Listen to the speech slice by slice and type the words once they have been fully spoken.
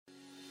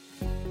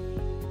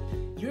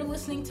You're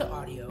listening to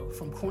audio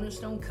from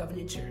Cornerstone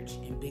Covenant Church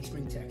in Big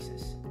Spring,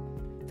 Texas.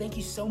 Thank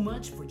you so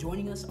much for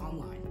joining us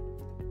online.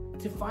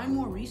 To find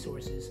more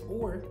resources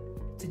or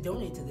to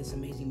donate to this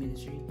amazing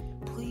ministry,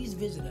 please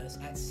visit us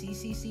at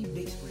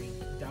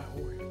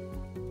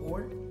cccbigspring.org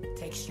or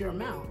text your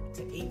amount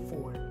to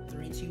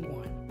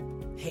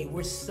 84321. Hey,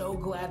 we're so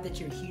glad that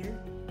you're here.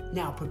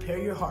 Now prepare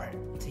your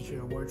heart to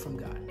hear a word from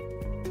God.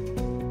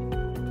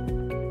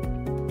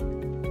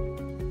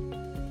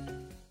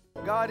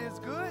 God is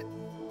good,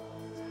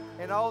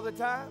 and all the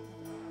time.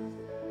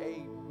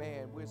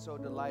 Amen. We're so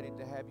delighted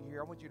to have you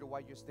here. I want you to, while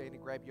you're standing,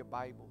 grab your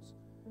Bibles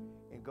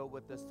and go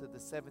with us to the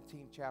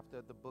 17th chapter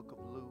of the book of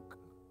Luke.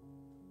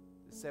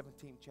 The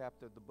 17th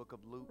chapter of the book of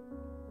Luke.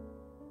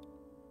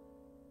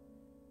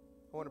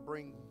 I want to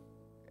bring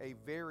a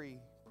very,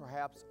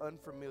 perhaps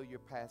unfamiliar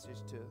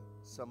passage to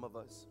some of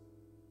us.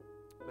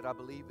 But I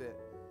believe that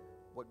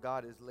what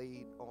God has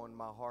laid on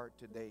my heart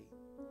today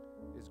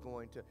is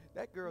going to...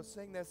 That girl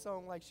sang that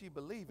song like she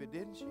believed it,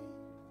 didn't she?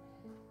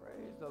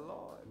 Praise the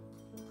Lord.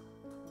 Amen.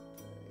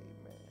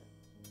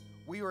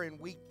 We are in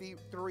week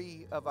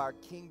 3 of our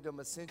Kingdom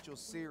Essentials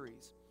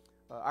series.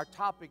 Our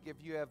topic,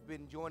 if you have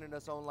been joining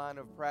us online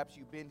or perhaps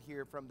you've been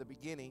here from the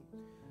beginning,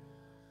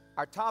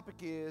 our topic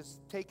is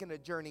taking a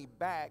journey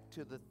back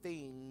to the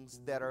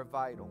things that are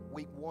vital.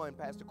 Week 1,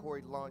 Pastor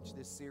Corey launched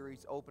this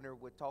series opener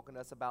with talking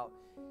to us about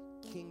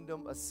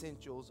Kingdom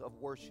Essentials of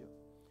worship.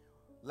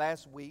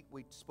 Last week,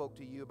 we spoke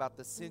to you about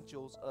the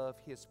essentials of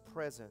His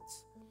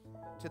presence.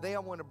 Today, I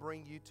want to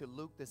bring you to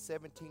Luke, the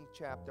 17th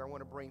chapter. I want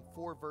to bring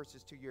 4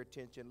 verses to your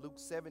attention. Luke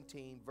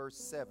 17, verse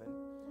 7.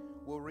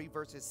 We'll read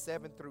verses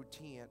 7 through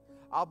 10.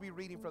 I'll be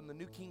reading from the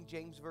New King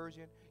James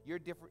Version.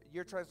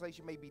 Your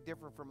translation may be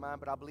different from mine,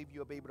 but I believe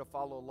you'll be able to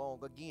follow along.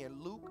 Again,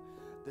 Luke,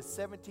 the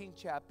 17th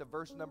chapter,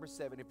 verse number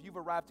 7. If you've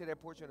arrived to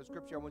that portion of the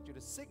scripture, I want you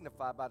to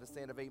signify by the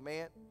saying of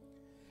amen.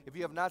 If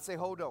you have not, say,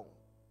 hold on.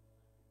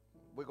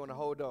 We're going to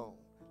hold on.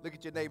 Look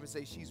at your neighbor and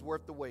say, she's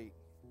worth the wait.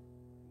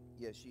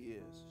 Yes, she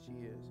is.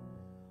 She is.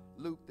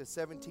 Luke, the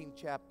 17th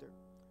chapter,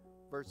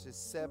 verses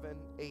 7,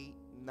 8,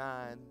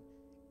 9,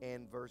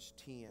 and verse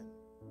 10.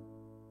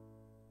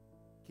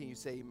 Can you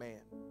say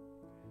amen?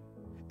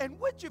 And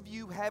which of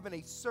you, having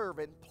a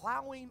servant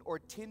plowing or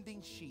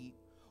tending sheep,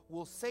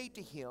 will say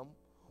to him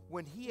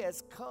when he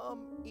has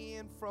come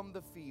in from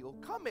the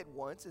field, come at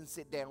once and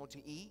sit down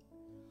to eat?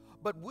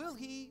 But will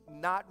he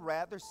not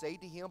rather say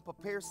to him,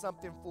 prepare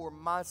something for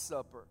my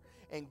supper,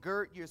 and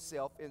gird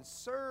yourself, and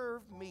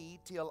serve me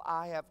till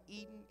I have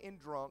eaten and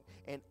drunk,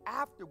 and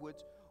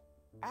afterwards,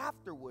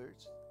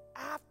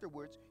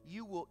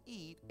 you will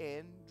eat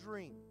and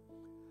drink?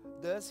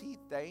 Does he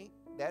thank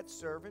that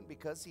servant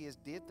because he has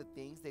did the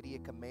things that he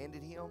had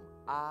commanded him?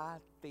 I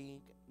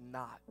think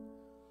not.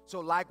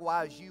 So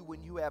likewise you,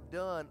 when you have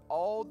done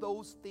all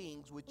those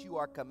things which you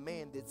are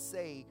commanded,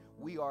 say,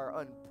 we are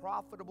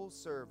unprofitable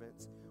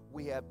servants.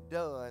 We have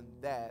done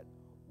that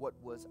what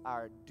was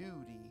our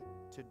duty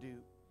to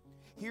do.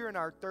 Here in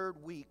our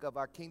 3rd week of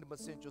our Kingdom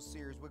Essentials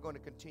series, we're going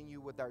to continue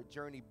with our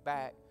journey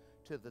back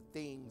to the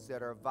things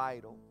that are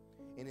vital.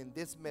 And in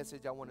this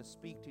message, I want to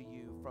speak to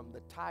you from the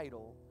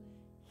title,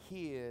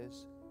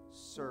 His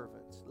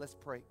Servants. Let's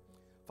pray.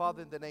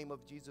 Father, in the name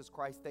of Jesus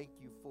Christ, thank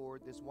you for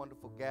this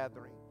wonderful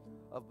gathering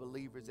of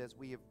believers as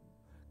we have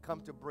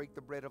come to break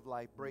the bread of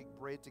life, break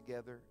bread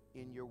together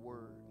in your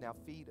word. Now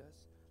feed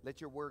us. Let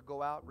your word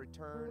go out,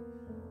 return,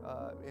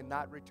 and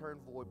not return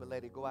void, but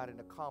let it go out and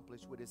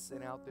accomplish what it's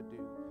sent out to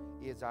do,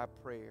 is our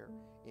prayer.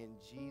 In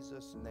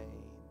Jesus'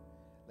 name,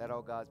 let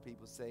all God's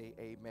people say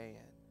amen.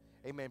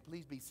 Amen.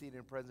 Please be seated in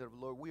the presence of the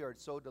Lord. We are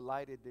so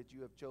delighted that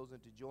you have chosen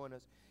to join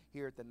us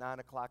here at the 9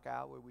 o'clock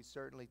hour. We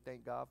certainly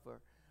thank God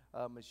for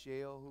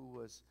Michelle, who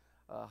was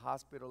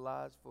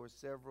hospitalized for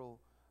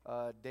several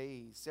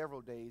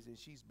days, and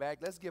she's back.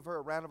 Let's give her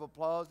a round of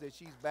applause that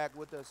she's back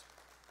with us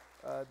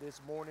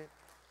this morning.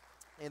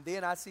 And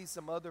then I see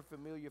some other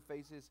familiar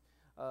faces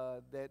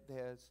that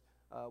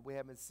we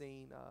haven't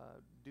seen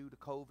due to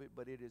COVID,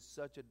 but it is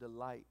such a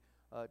delight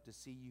to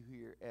see you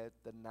here at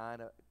the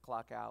 9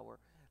 o'clock hour.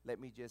 Let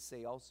me just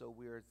say also,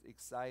 we're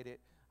excited.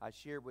 I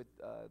shared with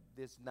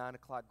this 9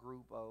 o'clock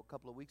group a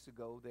couple of weeks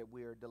ago that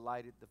we are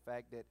delighted the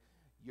fact that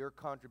your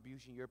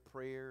contribution, your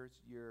prayers,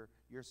 your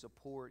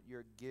support,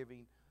 your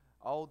giving,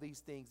 all these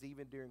things,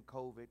 even during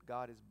COVID,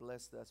 God has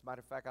blessed us.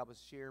 Matter of fact, I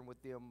was sharing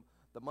with them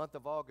the month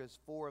of August,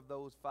 4 of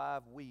those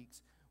 5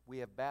 weeks, we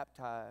have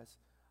baptized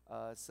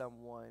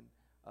someone.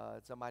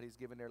 Somebody's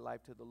given their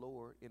life to the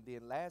Lord. And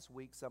then last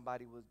week,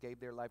 somebody gave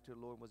their life to the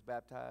Lord and was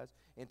baptized.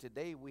 And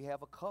today, we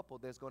have a couple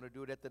that's going to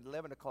do it at the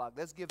 11 o'clock.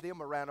 Let's give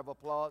them a round of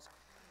applause.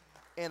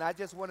 And I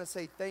just want to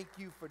say thank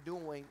you for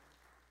doing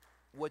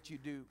what you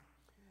do.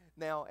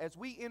 Now, as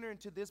we enter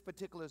into this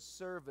particular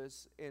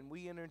service and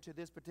we enter into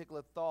this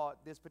particular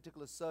thought, this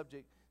particular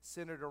subject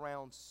centered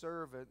around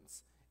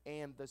servants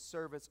and the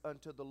service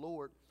unto the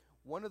Lord,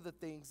 one of the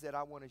things that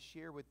I want to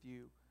share with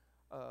you,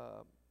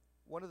 hopefully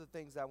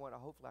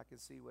I can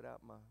see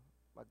without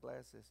my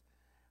glasses.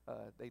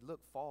 They look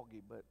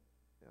foggy, but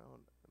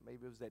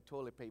maybe it was that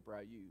toilet paper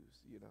I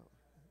used,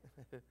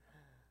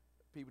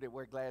 People that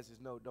wear glasses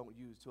know don't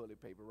use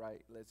toilet paper,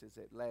 right? Unless it's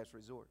at last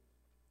resort.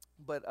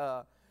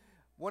 But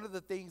one of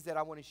the things that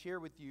I want to share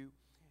with you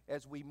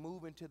as we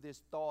move into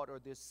this thought or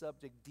this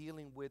subject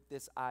dealing with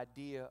this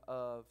idea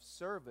of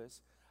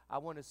service, I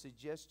want to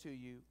suggest to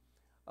you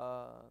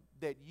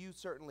that you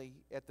certainly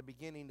at the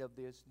beginning of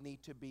this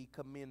need to be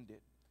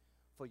commended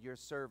for your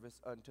service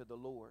unto the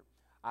Lord.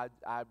 I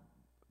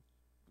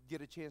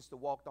get a chance to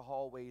walk the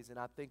hallways and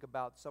I think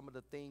about some of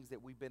the things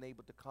that we've been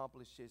able to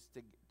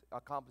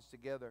accomplish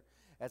together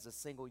as a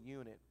single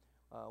unit.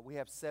 We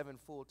have 7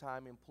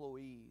 full-time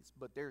employees,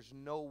 but there's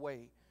no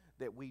way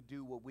that we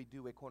do what we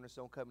do at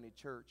Cornerstone Covenant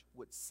Church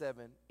with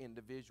 7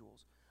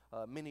 individuals.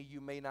 Many of you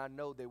may not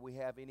know that we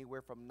have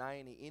anywhere from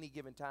 90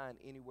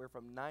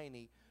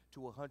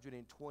 to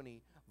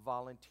 120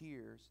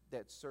 volunteers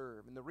that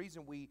serve. And the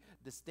reason we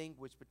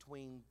distinguish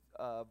between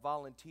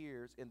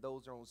volunteers and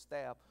those on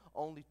staff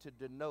only to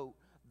denote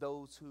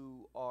those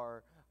who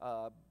are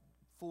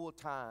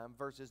full-time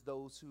versus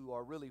those who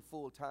are really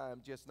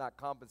full-time, just not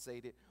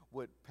compensated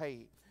with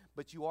pay.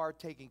 But you are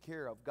taken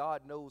care of.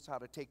 God knows how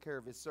to take care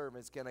of his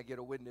servants. Can I get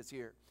a witness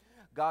here?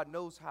 God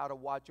knows how to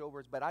watch over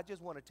us. But I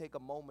just want to take a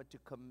moment to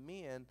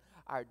commend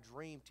our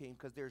dream team,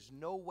 because there's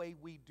no way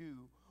we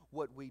do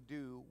what we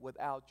do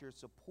without your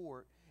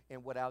support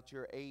and without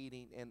your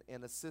aiding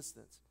and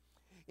assistance.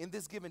 In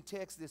this given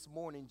text this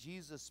morning,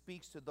 Jesus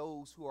speaks to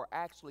those who are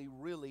actually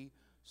really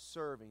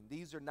serving.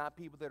 These are not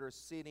people that are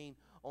sitting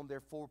on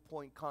their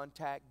 4-point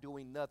contact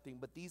doing nothing,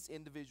 but these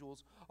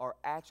individuals are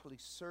actually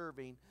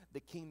serving the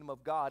kingdom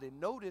of God. And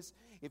notice,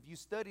 if you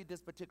study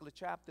this particular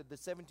chapter, the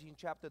 17th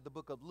chapter of the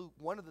book of Luke,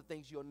 one of the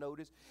things you'll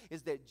notice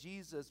is that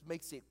Jesus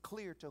makes it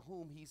clear to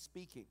whom he's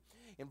speaking.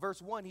 In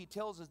verse 1, he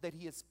tells us that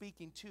he is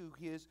speaking to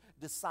his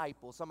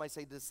disciples. Somebody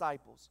say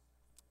disciples.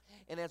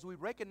 And as we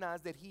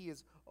recognize that he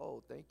is,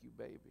 oh, thank you,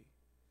 baby.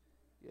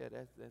 Yeah,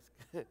 that's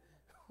good.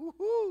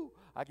 Woo-hoo.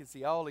 I can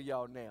see all of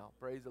y'all now.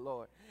 Praise the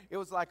Lord. It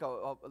was like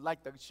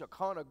like the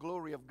Shekinah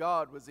glory of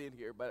God was in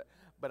here, but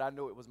I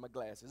know it was my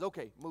glasses.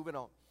 Okay, moving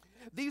on.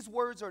 These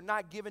words are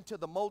not given to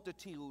the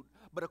multitude,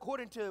 but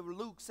according to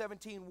Luke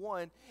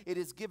 17:1, it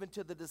is given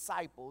to the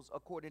disciples.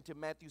 According to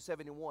Matthew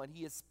 7:1,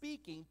 he is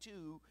speaking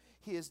to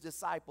his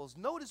disciples.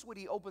 Notice what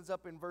he opens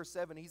up in verse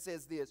 7. He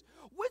says this: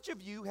 which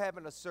of you,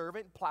 having a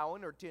servant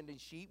plowing or tending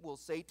sheep, will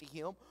say to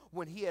him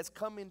when he has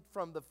come in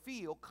from the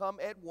field, come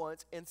at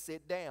once and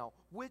sit down?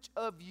 Which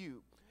of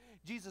you?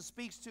 Jesus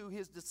speaks to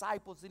his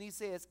disciples and he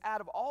says, out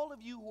of all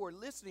of you who are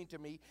listening to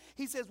me,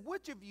 he says,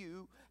 which of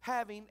you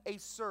having a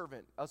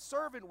servant? A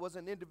servant was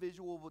an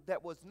individual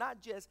that was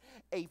not just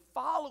a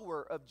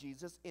follower of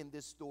Jesus in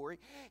this story.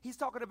 He's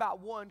talking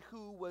about one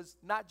who was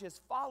not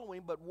just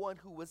following, but one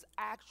who was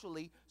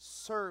actually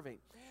serving.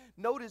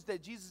 Notice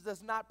that Jesus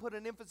does not put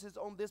an emphasis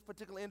on this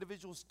particular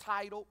individual's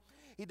title.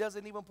 He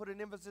doesn't even put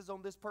an emphasis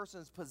on this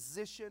person's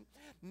position,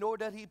 nor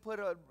does he put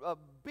a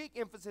big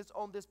emphasis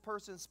on this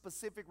person's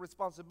specific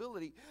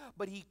responsibility,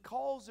 but he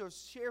calls or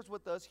shares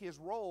with us his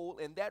role,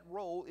 and that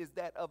role is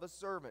that of a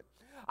servant.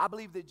 I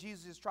believe that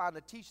Jesus is trying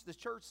to teach the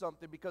church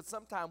something, because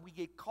sometimes we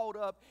get caught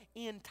up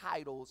in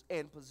titles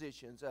and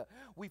positions.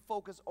 We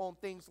focus on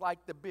things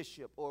like the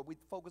bishop, or we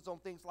focus on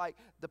things like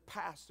the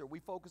pastor. We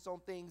focus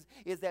on things,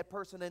 is that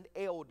person an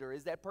elder?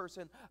 Is that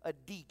person a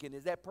deacon?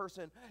 Is that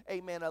person,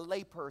 amen, a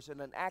lay person,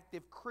 an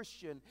active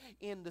Christian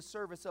in the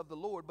service of the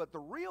Lord? But the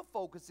real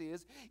focus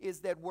is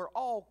that we're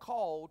all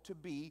called to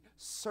be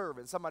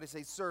servants. Somebody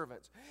say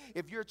servants.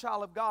 If you're a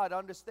child of God,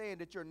 understand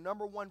that your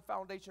number one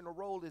foundational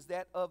role is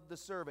that of the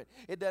servant.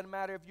 It doesn't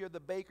matter if you're the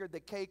baker, the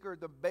caker,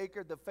 the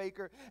baker, the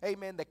faker,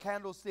 amen, the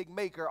candlestick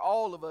maker.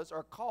 All of us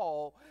are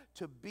called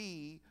to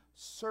be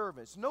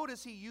servants.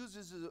 Notice he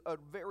uses a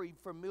very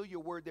familiar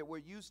word that we're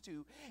used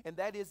to, and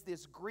that is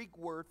this Greek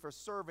word for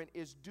servant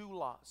is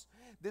doulos.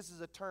 This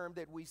is a term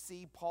that we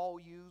see Paul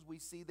use. We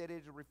see that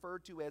it is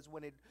referred to as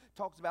when it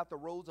talks about the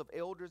roles of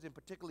elders and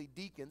particularly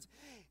deacons.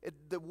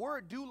 The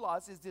word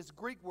doulos is this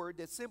Greek word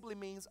that simply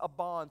means a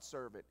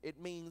bondservant. It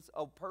means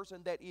a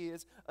person that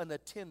is an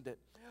attendant.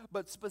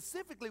 But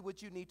specifically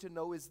what you need to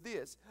know is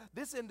this: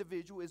 this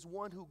individual is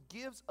one who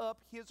gives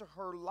up his or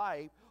her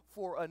life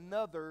for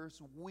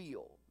another's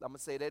will. I'm going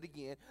to say that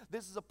again.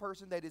 This is a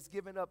person that is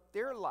giving up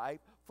their life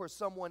for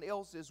someone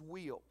else's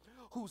will,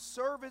 whose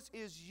service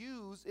is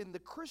used in the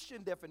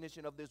Christian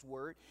definition of this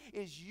word,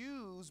 is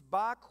used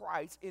by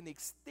Christ in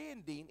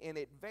extending and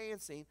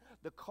advancing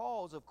the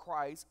cause of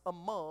Christ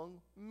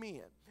among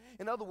men.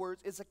 In other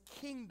words, it's a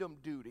kingdom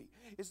duty.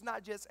 It's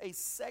not just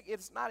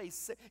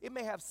it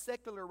may have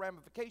secular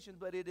ramifications,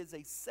 but it is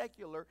a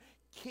secular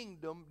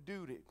kingdom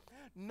duty.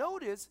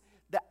 Notice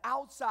the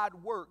outside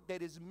work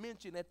that is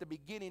mentioned at the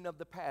beginning of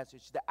the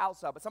passage. The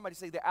outside, but somebody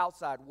say the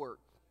outside work.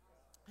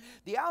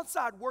 The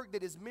outside work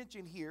that is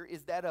mentioned here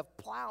is that of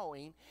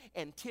plowing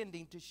and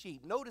tending to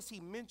sheep. Notice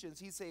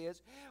he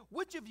says,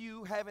 which of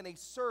you having a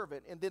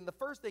servant? And then the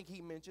first thing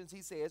he mentions,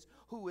 he says,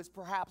 who is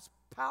perhaps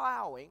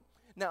plowing.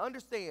 Now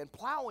understand,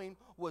 plowing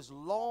was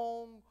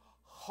long,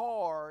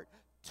 hard,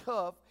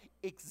 tough,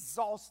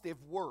 exhaustive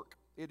work.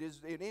 It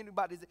is. And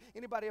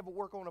anybody ever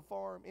work on a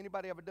farm?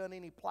 Anybody ever done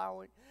any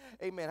plowing?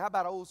 Amen. How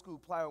about old school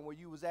plowing where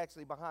you was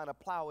actually behind a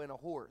plow and a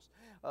horse?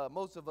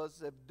 Most of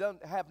us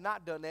have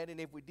not done that, and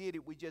if we did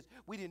it,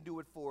 we didn't do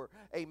it for,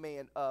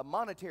 amen,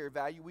 monetary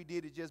value. We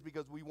did it just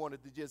because we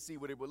wanted to just see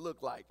what it would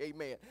look like.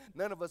 Amen.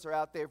 None of us are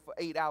out there for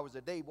 8 hours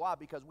a day. Why?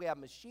 Because we have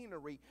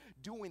machinery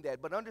doing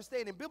that. But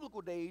understand, in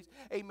biblical days,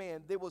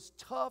 amen, there was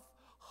tough,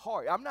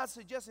 hard. I'm not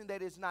suggesting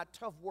that it's not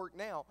tough work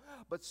now,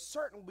 but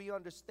certainly we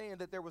understand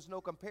that there was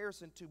no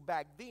comparison to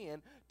back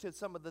then to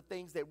some of the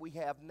things that we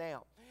have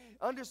now.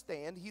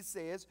 Understand, he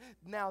says,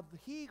 now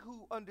he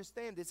who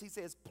understands this, he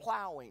says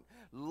plowing,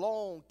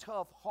 long,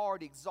 tough,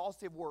 hard,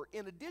 exhaustive work.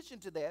 In addition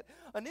to that,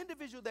 an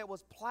individual that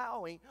was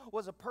plowing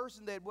was a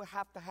person that would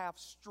have to have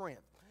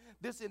strength.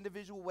 This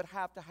individual would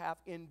have to have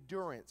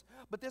endurance.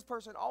 But this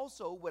person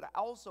also would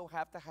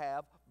have to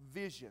have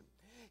vision.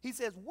 He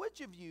says,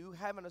 which of you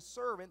having a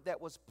servant that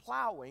was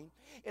plowing,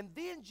 and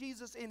then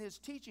Jesus in his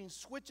teaching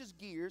switches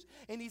gears,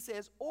 and he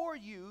says, or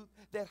you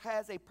that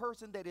has a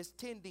person that is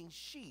tending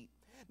sheep.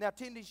 Now,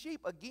 tending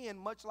sheep, again,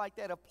 much like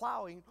that of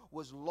plowing,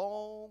 was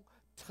long,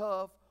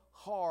 tough,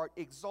 hard,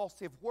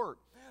 exhaustive work.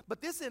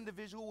 But this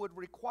individual would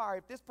require,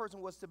 if this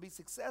person was to be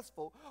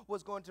successful,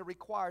 was going to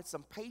require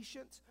some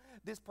patience.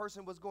 This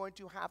person was going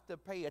to have to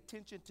pay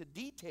attention to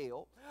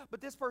detail.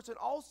 But this person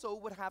also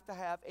would have to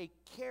have a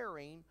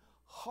caring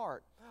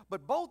heart.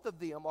 But both of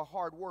them are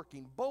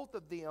hardworking. Both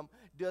of them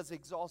does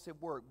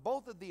exhaustive work.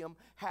 Both of them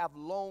have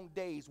long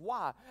days.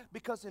 Why?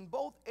 Because in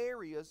both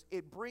areas,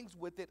 it brings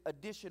with it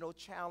additional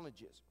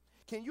challenges.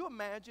 Can you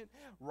imagine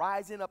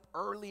rising up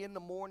early in the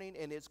morning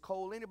and it's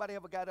cold? Anybody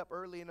ever got up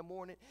early in the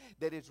morning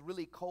that it's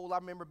really cold? I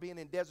remember being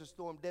in Desert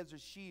Storm,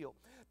 Desert Shield.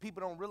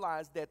 People don't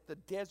realize that the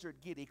desert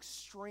get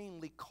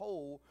extremely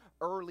cold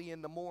early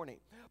in the morning.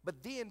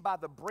 But then by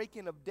the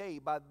breaking of day,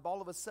 by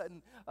all of a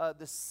sudden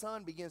the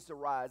sun begins to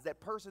rise. That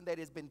person that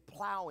has been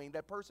plowing,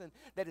 that person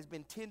that has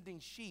been tending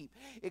sheep,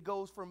 it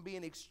goes from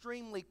being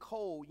extremely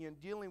cold, you're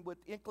dealing with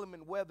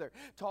inclement weather,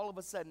 to all of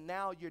a sudden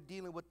now you're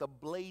dealing with the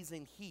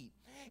blazing heat.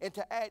 And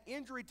to add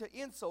injury to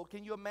insult,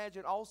 can you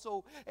imagine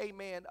also,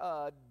 amen,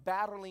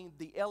 battling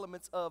the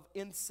elements of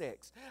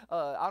insects?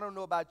 I don't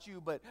know about you,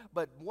 but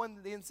one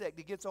insect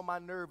that gets on my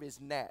nerve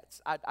is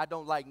gnats. I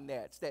don't like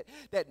gnats.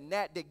 That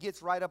gnat that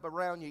gets right up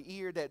around your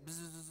ear, that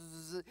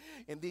bzzz,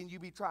 and then you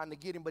be trying to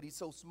get him, but he's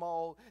so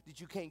small that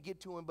you can't get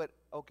to him. But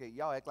okay,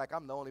 y'all act like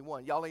I'm the only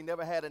one. Y'all ain't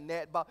never had a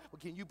gnat well,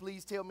 can you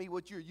please tell me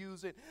what you're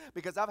using?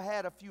 Because I've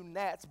had a few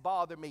gnats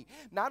bother me.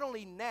 Not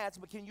only gnats,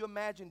 but can you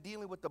imagine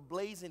dealing with the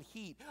blazing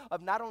heat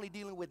of not only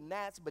dealing with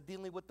gnats, but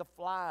dealing with the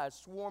flies,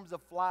 swarms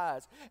of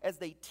flies, as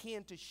they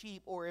tend to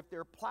sheep or if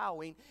they're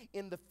plowing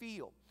in the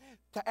field.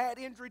 To add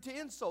injury to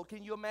insult,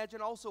 can you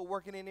imagine also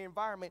working in an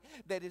environment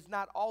that is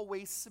not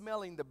always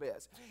smelling the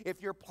best?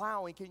 If you're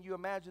plowing, can you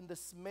imagine the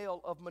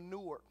smell of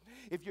manure?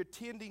 If you're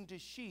tending to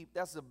sheep,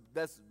 that's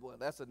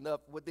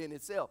enough within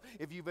itself.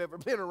 If you've ever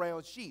been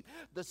around sheep,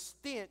 the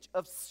stench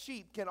of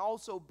sheep can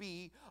also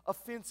be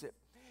offensive.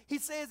 He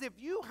says, if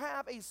you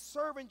have a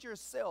servant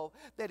yourself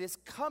that is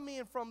come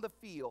in from the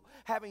field,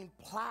 having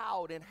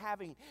plowed and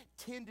having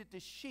tended to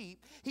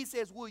sheep, he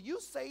says, will you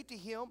say to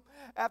him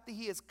after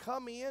he has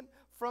come in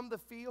from the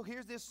field,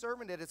 here's this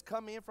servant that has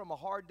come in from a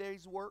hard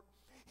day's work.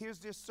 Here's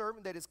this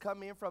servant that has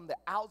come in from the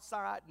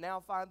outside,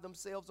 now find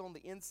themselves on the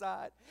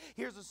inside.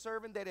 Here's a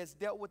servant that has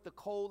dealt with the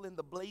cold and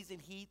the blazing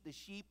heat, the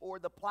sheep or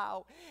the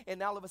plow,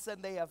 and all of a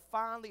sudden they have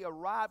finally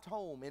arrived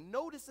home. And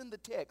notice in the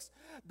text,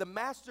 the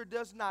master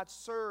does not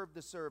serve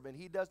the servant.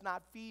 He does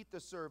not feed the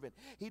servant.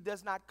 He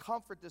does not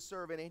comfort the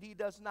servant, and he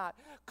does not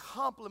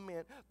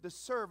compliment the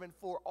servant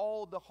for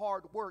all the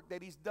hard work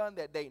that he's done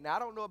that day. Now, I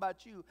don't know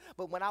about you,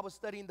 but when I was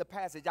studying the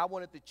passage, I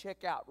wanted to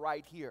check out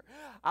right here.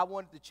 I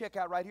wanted to check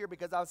out right here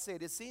because I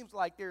said, it seems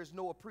like there's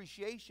no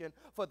appreciation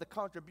for the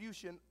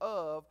contribution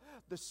of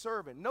the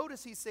servant.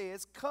 Notice he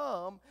says,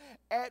 come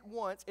at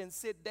once and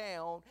sit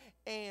down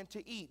and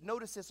to eat.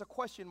 Notice it's a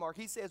question mark.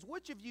 He says,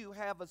 which of you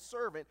have a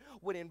servant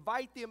would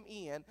invite them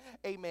in,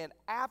 amen,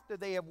 after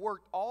they have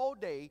worked all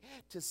day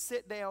to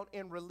sit down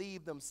and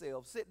relieve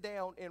themselves? Sit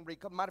down and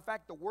matter of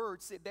fact, the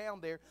word sit down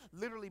there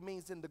literally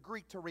means in the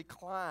Greek to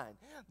recline.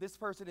 This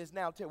person is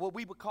now what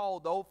we would call,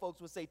 the old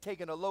folks would say,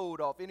 taking a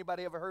load off.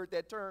 Anybody ever heard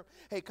that term?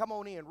 Hey, come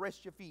on in,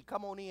 rest your feet.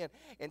 Come on in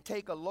and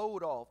take a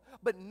load off.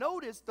 But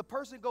notice the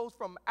person goes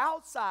from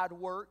outside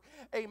work,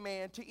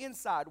 amen, to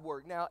inside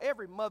work. Now,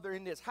 every mother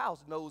in this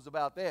house knows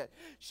about that.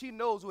 She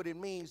knows what it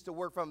means to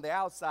work from the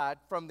outside,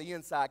 from the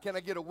inside. Can I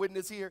get a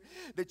witness here?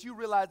 That you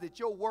realize that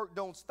your work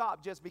don't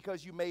stop just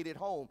because you made it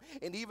home.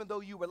 And even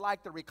though you would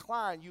like to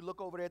recline, you look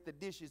over there at the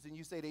dishes and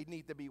you say they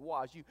need to be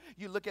washed.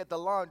 You look at the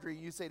laundry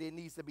and you say it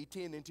needs to be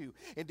tended to.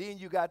 And then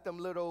you got them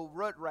little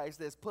rut rats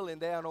that's pulling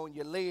down on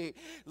your leg,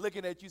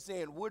 looking at you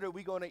saying, what are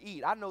we going to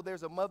eat? I know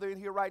there's a mother in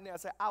here right now.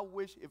 Say, I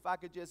wish if I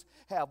could just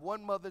have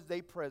one Mother's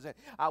Day present.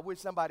 I wish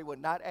somebody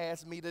would not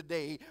ask me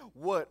today,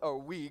 what are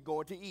we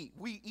going to eat?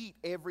 We eat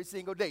every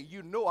single day.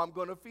 You know I'm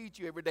going to feed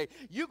you every day.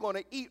 You're going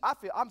to eat.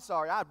 I'm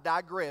sorry, I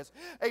digress.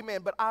 Amen.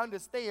 But I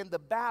understand the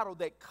battle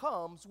that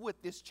comes with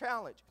this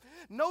challenge.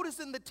 Notice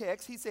in the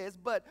text, he says,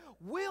 but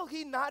will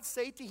he not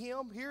say to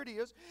him, here it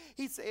is,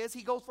 he says,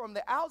 he goes from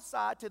the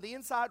outside to the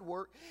inside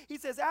work. He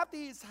says, after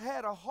he's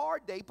had a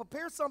hard day,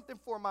 prepare something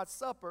for my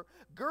supper,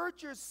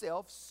 gird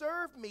yourself,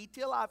 serve me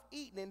till I've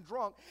eaten and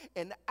drunk,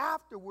 and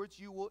afterwards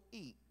you will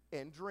eat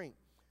and drink.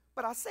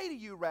 But I say to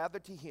you, rather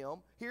to him,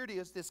 here it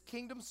is, this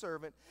kingdom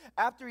servant,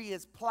 after he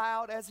has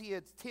plowed, as he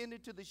has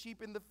tended to the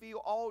sheep in the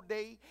field all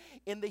day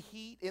in the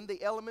heat, in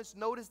the elements,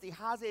 notice the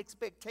high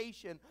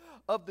expectation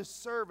of the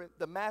servant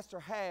the master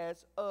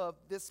has of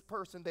this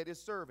person that is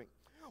serving.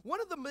 One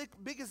of the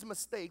biggest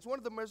mistakes, one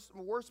of the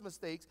worst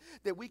mistakes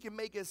that we can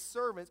make as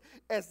servants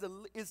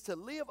is to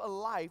live a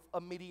life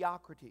of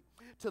mediocrity,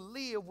 to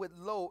live with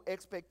low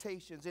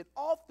expectations. And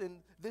often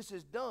this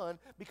is done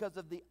because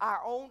of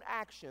our own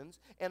actions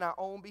and our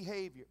own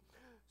behavior.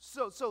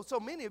 So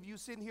many of you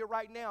sitting here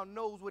right now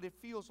knows what it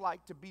feels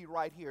like to be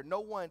right here. No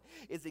one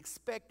is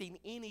expecting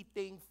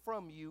anything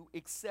from you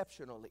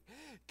exceptionally.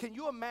 Can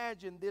you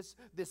imagine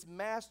this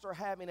master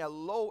having a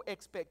low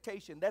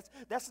expectation?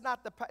 That's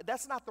not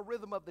the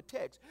rhythm of the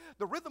text.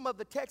 The rhythm of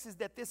the text is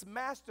that this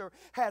master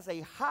has a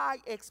high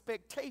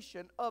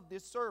expectation of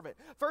this servant.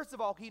 First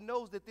of all, he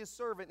knows that this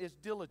servant is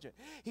diligent.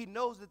 He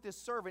knows that this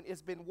servant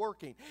has been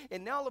working.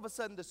 And now all of a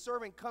sudden the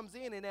servant comes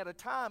in, and at a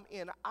time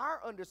in our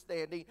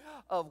understanding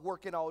of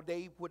working all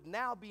day would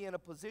now be in a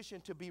position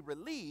to be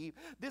relieved,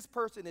 this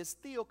person is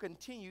still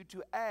continue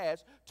to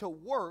ask to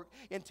work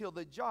until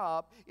the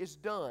job is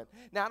done.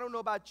 Now, I don't know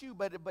about you,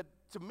 but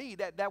to me,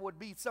 that would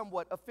be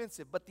somewhat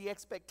offensive. But the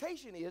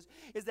expectation is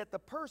that the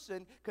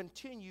person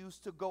continues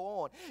to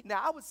go on.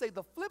 Now, I would say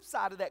the flip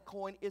side of that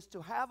coin is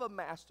to have a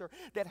master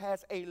that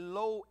has a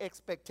low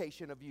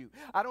expectation of you.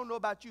 I don't know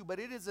about you, but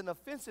it is an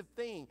offensive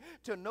thing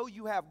to know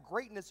you have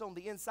greatness on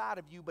the inside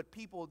of you, but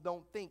people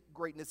don't think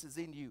greatness is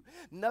in you.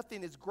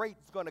 Nothing is great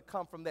is going to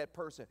come from that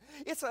person.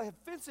 It's an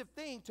offensive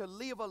thing to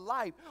live a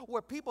life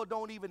where people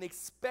don't even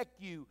expect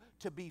you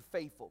to be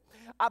faithful.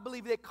 I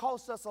believe it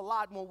costs us a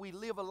lot when we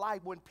live a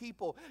life when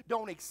people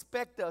don't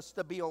expect us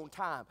to be on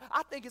time.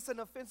 I think it's an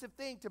offensive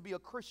thing to be a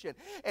Christian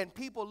and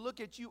people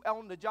look at you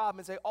on the job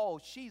and say, oh,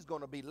 she's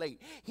going to be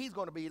late. He's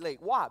going to be late.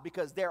 Why?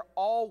 Because they're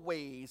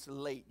always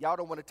late. Y'all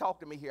don't want to talk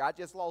to me here. I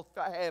just lost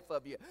half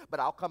of you, but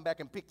I'll come back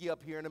and pick you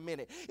up here in a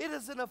minute. It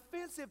is an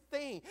offensive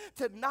thing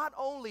to not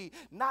only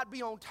not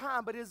be on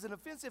time, but it is an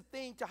offensive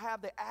thing to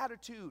have the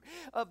attitude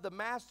of the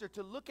master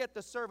to look at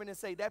the servant and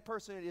say, that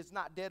person is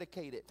not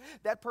dedicated.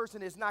 That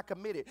person is not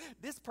committed.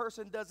 This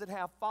person doesn't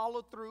have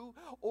follow through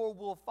or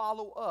will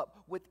follow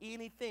up with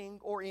anything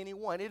or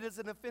anyone. It is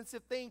an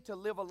offensive thing to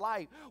live a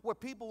life where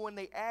people, when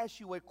they ask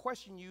you or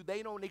question you,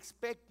 they don't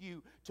expect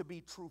you to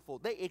be truthful.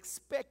 They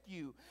expect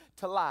you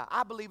to lie.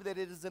 I believe that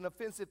it is an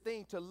offensive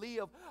thing to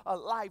live a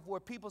life where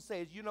people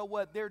say, you know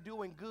what, they're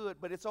doing good,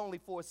 but it's only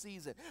for a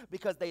season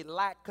because they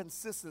lack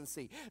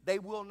consistency. They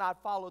will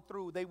not follow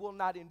through. They will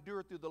not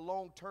endure through the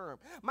long term.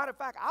 Matter of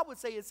fact, I would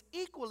say it's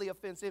equally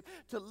offensive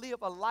to live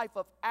a life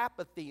of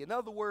apathy. In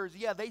other words,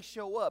 yeah, they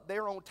show up,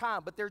 they're on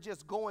time, but they're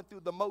just going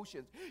through the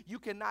motions. You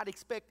cannot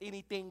expect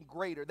anything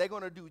greater. They're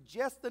going to do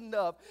just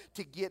enough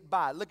to get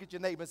by. Look at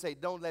your neighbor and say,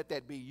 don't let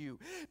that be you.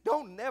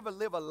 Don't never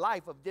live a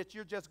life of that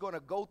you're just going to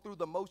go through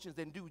the motions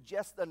and do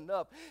just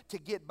enough to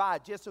get by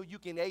just so you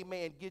can,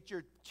 amen, get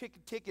your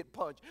ticket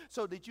punched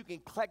so that you can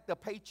collect the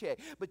paycheck.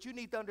 But you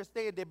need to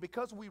understand that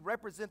because we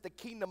represent the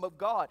kingdom of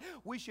God,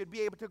 we should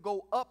be able to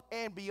go up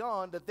and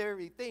beyond the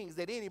very things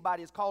that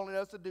anybody is calling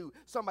us to do.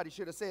 Somebody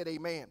should have said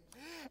amen.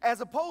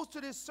 As opposed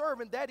to this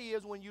servant, that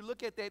is, when you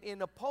look at that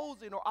in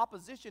opposing or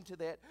opposition to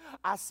that,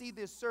 I see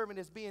this servant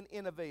as being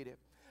innovative.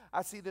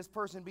 I see this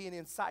person being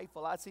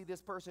insightful. I see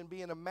this person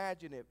being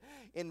imaginative,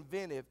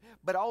 inventive.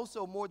 But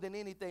also, more than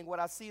anything, what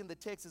I see in the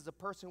text is a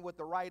person with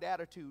the right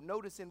attitude.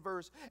 Notice in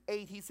verse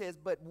 8, he says,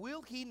 but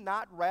will he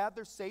not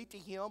rather say to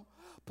him,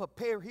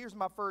 prepare, here's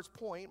my first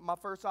point, my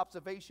first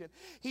observation.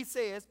 He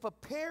says,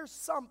 prepare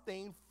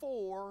something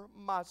for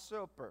my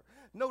supper.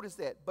 Notice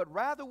that. But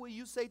rather will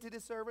you say to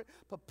this servant,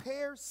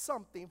 prepare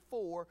something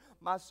for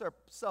my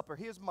supper.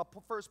 Here's my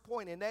first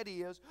point, and that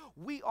is,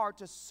 we are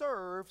to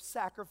serve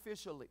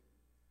sacrificially.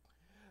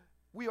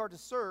 We are to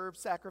serve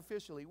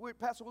sacrificially.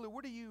 Pastor Willie,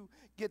 where do you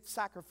get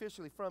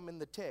sacrificially from in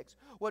the text?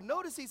 Well,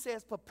 notice he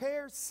says,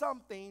 prepare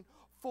something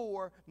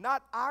for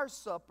not our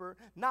supper,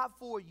 not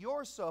for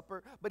your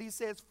supper, but he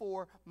says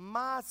for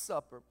my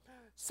supper.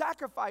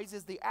 Sacrifice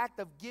is the act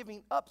of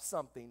giving up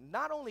something.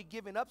 Not only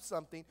giving up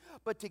something,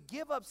 but to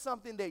give up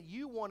something that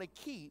you want to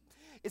keep,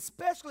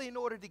 especially in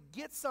order to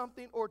get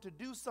something or to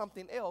do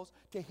something else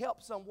to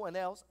help someone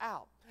else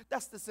out.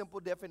 That's the simple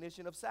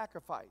definition of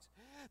sacrifice.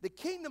 The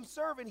kingdom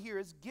servant here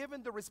is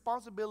given the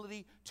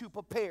responsibility to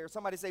prepare.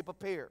 Somebody say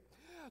prepare.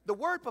 The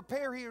word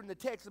prepare here in the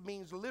text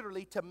means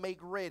literally to make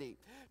ready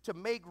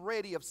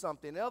of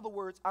something. In other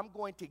words, I'm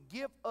going to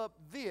give up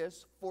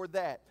this for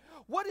that.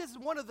 What is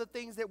one of the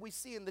things that we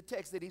see in the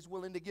text that he's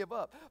willing to give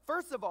up?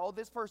 First of all,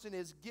 this person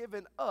is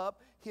giving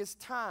up his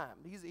time.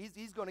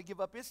 He's going to give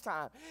up his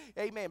time.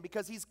 Amen.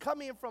 Because he's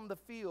come in from the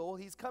field.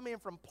 He's come in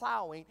from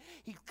plowing.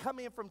 He's come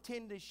in from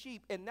tending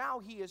sheep. And now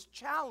he is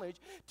challenged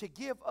to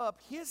give up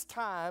his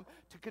time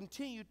to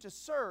continue to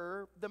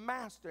serve the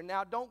master.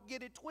 Now, don't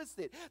get it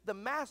twisted. The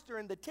master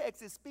in the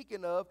text is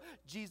speaking of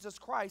Jesus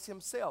Christ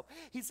himself.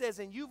 He says,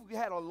 and you've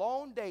had a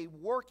long day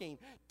working,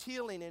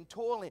 tilling and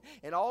toiling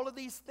and all of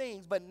these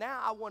things, but now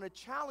I want to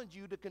challenge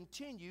you to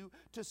continue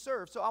to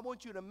serve. So I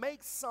want you to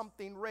make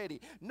something ready.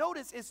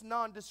 Notice it's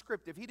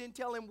non-descriptive. He didn't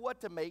tell him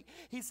what to make.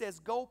 He says,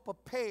 go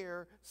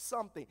prepare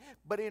something.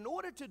 But in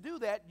order to do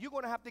that, you're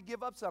going to have to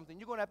give up something.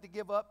 You're going to have to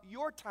give up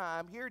your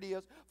time. Here it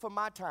is, for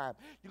my time.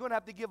 You're going to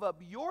have to give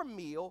up your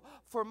meal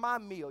for my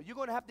meal. You're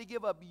going to have to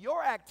give up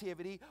your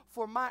activity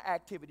for my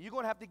activity. You're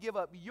going to have to give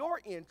up your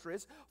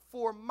interest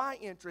for my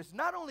interest.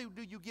 Not only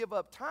do you give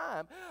up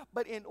time,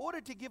 but in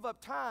order to give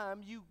up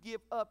time, you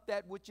give up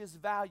that which is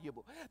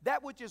valuable.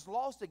 That which is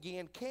lost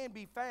again can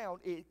be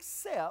found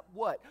except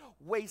what?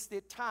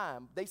 Wasted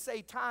time. They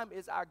say time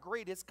is our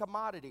greatest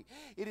commodity.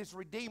 It is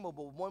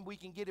redeemable when we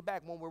can get it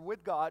back. When we're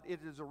with God, it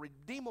is a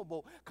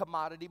redeemable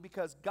commodity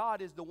because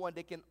God is the one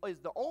that is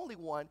the only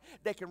one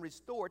that can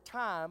restore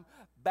time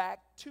back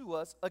to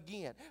us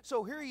again.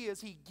 So here he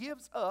is, he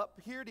gives up,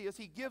 here it is,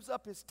 he gives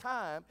up his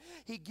time,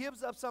 he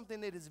gives up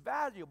something that is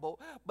valuable,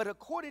 but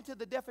according to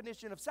the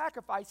definition of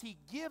sacrifice, he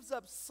gives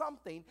up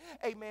something,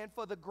 amen,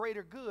 for the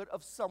greater good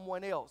of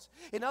someone else.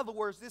 In other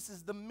words, this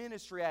is the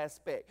ministry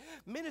aspect.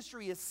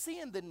 Ministry is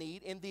seeing the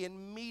need and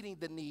then meeting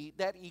the need.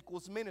 That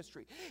equals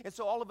ministry. And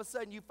so all of a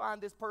sudden you find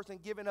this person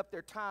giving up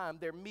their time,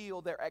 their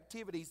meal, their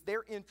activities,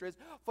 their interests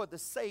for the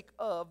sake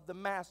of the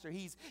master.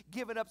 He's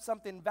given up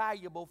something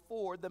valuable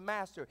for the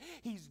master.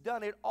 He's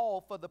done it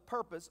all for the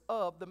purpose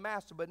of the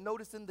master. But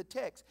notice in the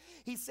text,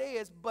 he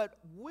says, but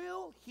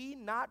will he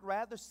not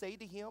rather say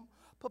to him,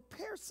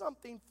 prepare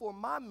something for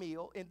my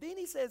meal? And then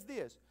he says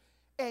this,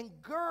 and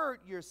gird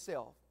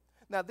yourself.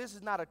 Now, this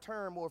is not a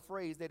term or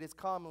phrase that is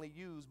commonly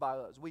used by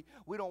us. We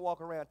don't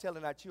walk around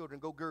telling our children,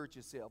 go gird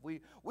yourself.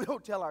 We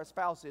don't tell our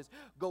spouses,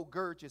 go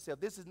gird yourself.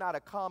 This is not a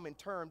common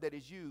term that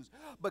is used.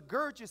 But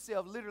gird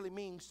yourself literally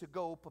means to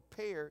go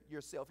prepare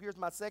yourself. Here's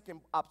my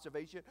second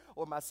observation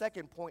or my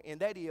second point, and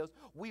that is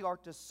we are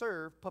to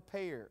serve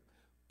prepared,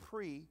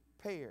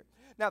 prepared.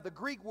 Now, the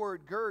Greek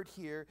word gird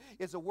here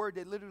is a word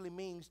that literally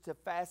means to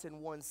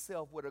fasten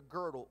oneself with a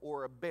girdle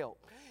or a belt.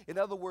 In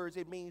other words,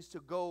 it means to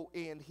go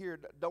in here.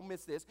 Don't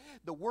miss this.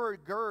 The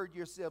word gird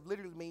yourself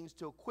literally means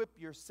to equip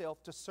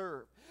yourself to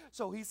serve.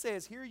 So he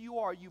says, here you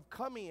are, you've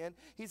come in.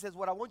 He says,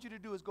 what I want you to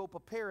do is go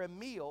prepare a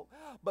meal.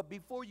 But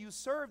before you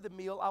serve the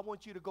meal, I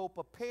want you to go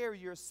prepare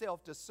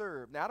yourself to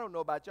serve. Now, I don't know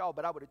about y'all,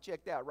 but I would have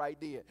checked out right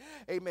there.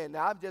 Amen.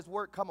 Now, I'm just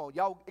work. Come on,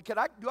 y'all.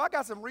 Do I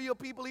got some real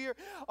people here?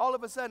 All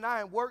of a sudden, I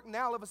am working.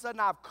 Now, all of a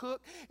sudden, I've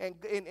cooked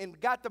and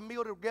got the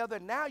meal together.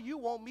 Now you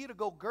want me to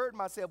go gird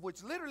myself,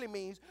 which literally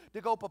means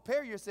to go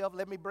prepare yourself.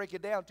 Let me break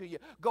it down to you.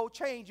 Go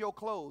change your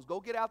clothes. Go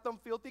get out them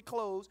filthy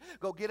clothes.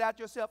 Go get out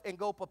yourself and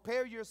go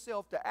prepare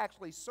yourself to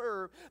actually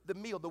serve the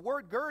meal. The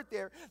word gird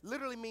there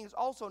literally means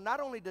also not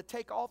only to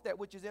take off that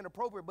which is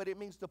inappropriate, but it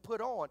means to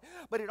put on.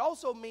 But it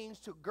also means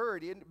to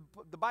gird.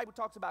 The Bible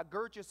talks about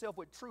gird yourself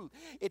with truth.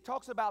 It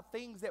talks about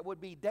things that would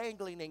be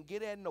dangling and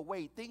get in the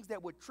way, things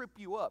that would trip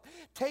you up.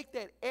 Take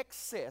that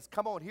excess.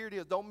 Come on, here it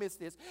is. Don't miss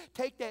this.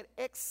 Take that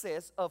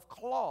excess of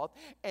cloth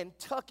and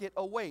tuck it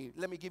away.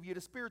 Let me give you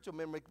the spiritual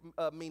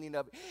meaning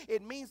of it.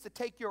 It means to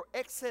take your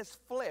excess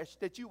flesh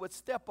that you would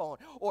step on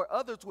or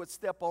others would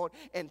step on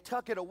and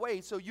tuck it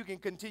away so you can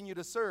continue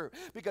to serve.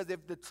 Because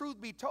if the truth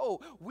be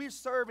told, we're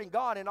serving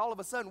God and all of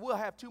a sudden we'll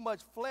have too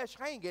much flesh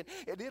hanging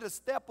and it'll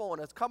step on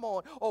us. Come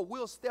on. Or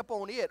we'll step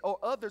on it or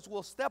others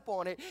will step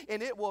on it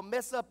and it will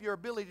mess up your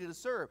ability to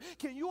serve.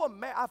 Can you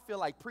imagine? I feel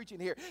like preaching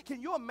here.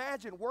 Can you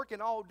imagine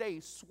working all day,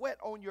 sweat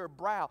on your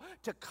brow,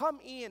 to come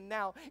in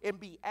now and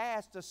be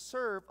asked to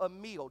serve a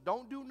meal?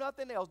 Don't do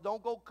nothing else.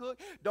 Don't go cook.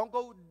 Don't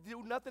go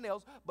do nothing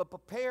else, but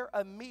prepare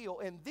a meal.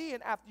 And then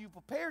after you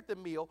prepared the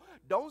meal,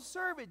 don't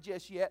serve it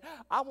just yet.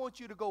 I want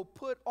you to go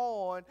put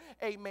on,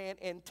 amen,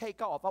 and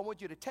take off. I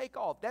want you to take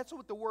off. That's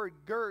what the word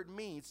gird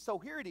means. So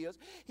here it is.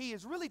 He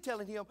is really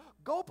telling him,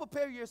 go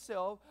prepare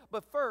yourself,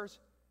 but first,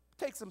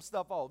 take some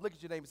stuff off. Look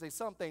at your neighbor and say,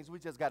 some things we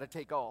just got to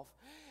take off.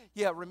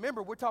 Yeah,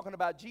 remember, we're talking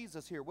about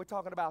Jesus here. We're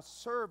talking about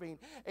serving,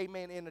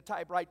 amen, in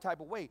the right type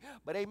of way.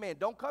 But, amen,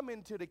 don't come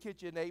into the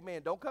kitchen,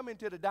 amen. Don't come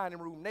into the dining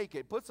room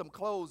naked. Put some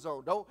clothes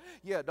on.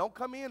 Don't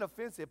come in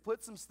offensive.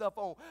 Put some stuff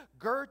on.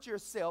 Gird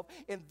yourself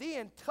and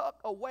then tuck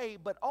away.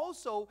 But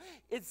also,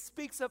 it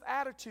speaks of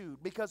attitude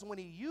because when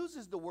he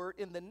uses the word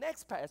in the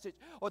next passage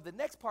or the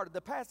next part of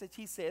the passage,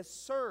 he says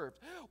served,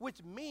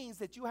 which means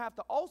that you have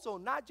to also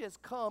not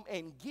just come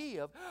and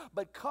give,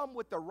 but come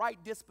with the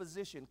right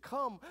disposition.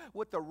 Come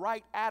with the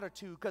right attitude.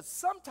 attitude, because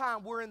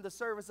sometimes we're in the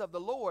service of the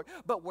Lord,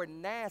 but we're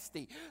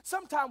nasty.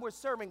 Sometimes we're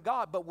serving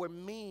God, but we're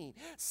mean.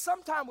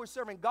 Sometimes we're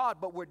serving God,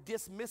 but we're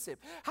dismissive.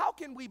 How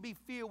can we be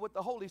filled with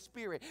the Holy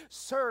Spirit,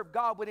 serve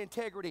God with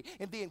integrity,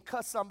 and then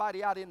cuss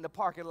somebody out in the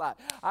parking lot?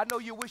 I know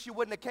you wish you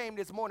wouldn't have came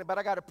this morning, but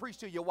I got to preach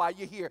to you while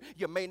you're here.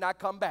 You may not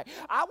come back.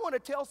 I want to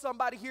tell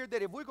somebody here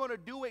that if we're going to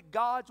do it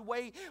God's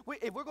way,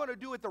 if we're going to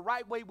do it the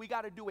right way, we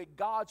got to do it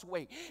God's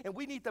way. And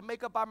we need to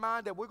make up our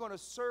mind that we're going to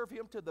serve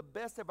him to the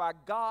best of our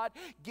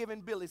God-given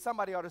ability.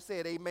 Somebody ought to say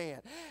it, amen.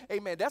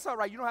 Amen. That's all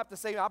right. You don't have to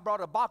say, I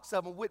brought a box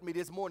of them with me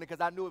this morning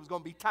because I knew it was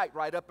going to be tight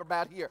right up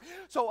about here.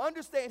 So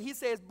understand, he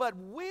says, but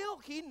will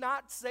he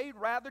not say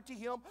rather to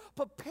him,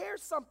 prepare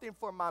something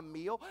for my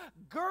meal,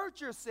 gird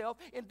yourself.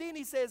 And then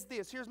he says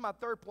this, here's my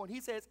third point.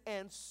 He says,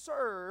 and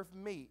serve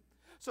me.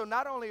 So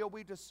not only are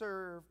we to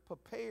serve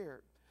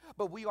prepared,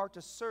 but we are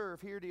to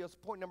serve, here it is,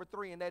 point number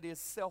 3, and that is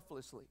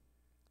selflessly.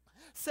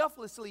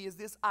 Selflessly is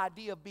this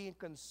idea of being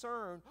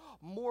concerned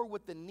more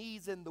with the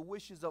needs and the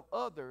wishes of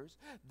others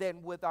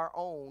than with our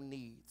own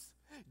needs.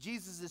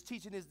 Jesus is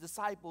teaching his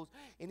disciples,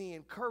 and he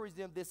encouraged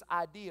them this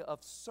idea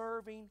of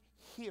serving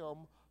him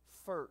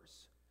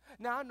first.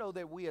 Now, I know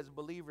that we as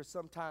believers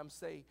sometimes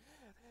say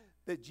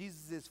that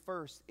Jesus is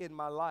first in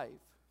my life.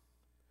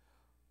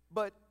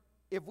 But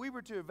if we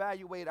were to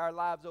evaluate our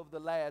lives over the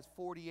last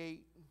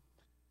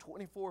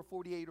 24,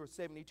 48, or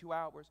 72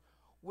 hours,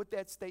 would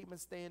that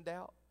statement stand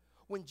out?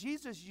 When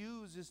Jesus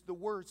uses the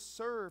word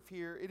serve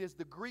here, it is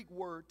the Greek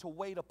word to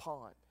wait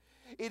upon.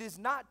 It is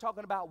not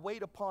talking about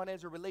wait upon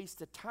as it relates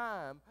to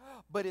time,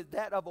 but it's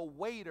that of a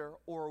waiter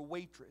or a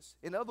waitress.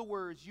 In other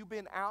words, you've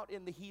been out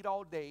in the heat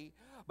all day,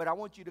 but I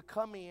want you to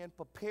come in,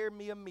 prepare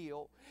me a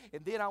meal,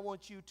 and then I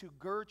want you to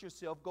gird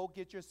yourself, go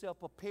get yourself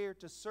prepared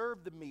to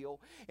serve the meal.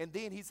 And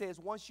then he says,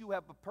 once you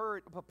have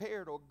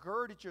prepared or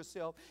girded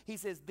yourself, he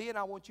says, then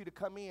I want you to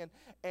come in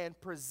and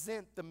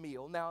present the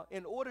meal. Now,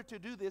 in order to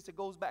do this, it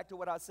goes back to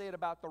what I said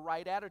about the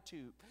right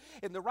attitude.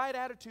 And the right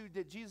attitude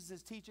that Jesus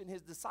is teaching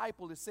his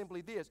disciple is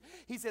simply this.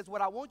 He says,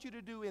 what I want you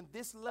to do in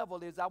this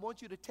level is I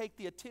want you to take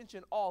the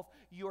attention off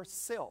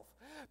yourself,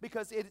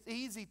 because it's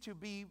easy to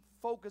be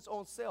focused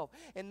on self.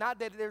 And not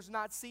that there's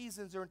not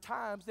seasons or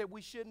times that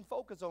we shouldn't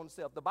focus on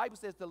self. The Bible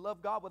says to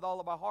love God with all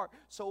of our heart,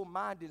 soul,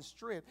 mind, and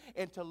strength,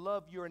 and to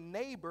love your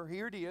neighbor,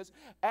 here it is,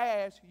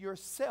 as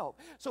yourself.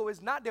 So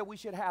it's not that we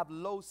should have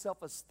low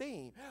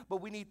self-esteem,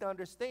 but we need to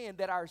understand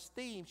that our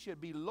esteem should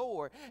be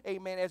lower,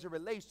 amen, as it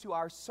relates to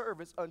our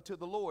service unto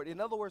the Lord.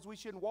 In other words, we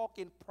shouldn't walk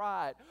in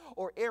pride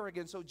or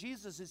arrogance. So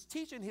Jesus is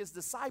teaching his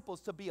disciples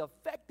to be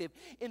effective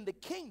in the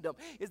kingdom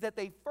is that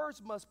they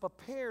first must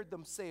prepare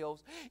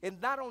themselves.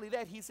 And not only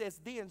that, he says,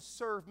 then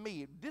serve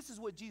me. This is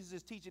what Jesus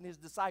is teaching his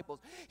disciples.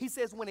 He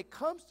says, when it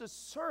comes to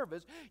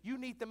service, you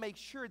need to make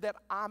sure that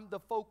I'm the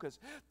focus.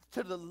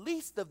 To the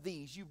least of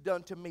these you've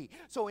done to me.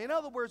 So in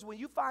other words, when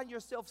you find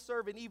yourself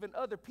serving even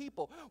other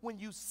people, when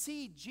you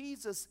see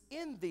Jesus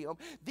in them,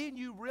 then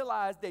you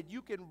realize that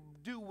you can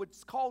do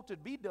what's called to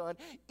be done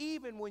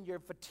even when you're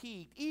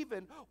fatigued,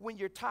 even when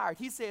you're tired.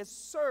 He says,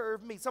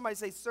 serve me. Somebody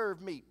say,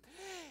 serve me.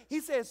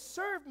 He says,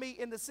 serve me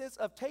in the sense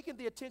of taking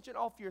the attention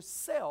off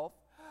yourself.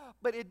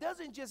 But it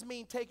doesn't just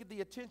mean taking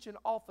the attention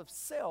off of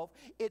self.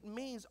 It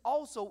means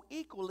also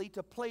equally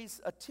to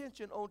place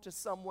attention onto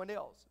someone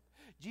else.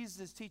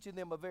 Jesus is teaching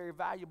them a very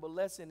valuable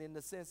lesson in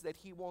the sense that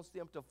he wants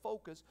them to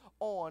focus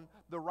on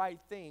the right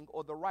thing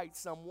or the right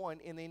someone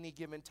in any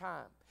given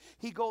time.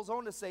 He goes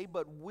on to say,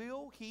 but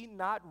will he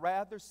not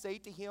rather say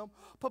to him,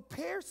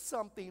 prepare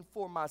something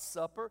for my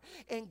supper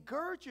and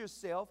gird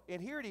yourself,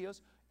 and here it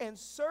is, and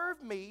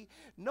serve me.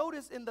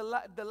 Notice in the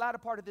latter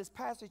part of this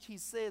passage, he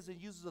says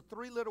and uses a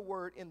 3-letter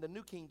word in the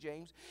New King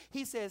James.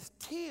 He says,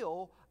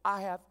 till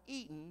I have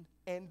eaten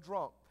and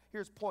drunk.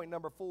 Here's point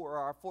number 4, or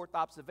our fourth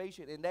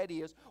observation, and that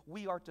is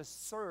we are to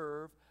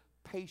serve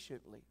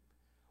patiently.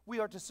 We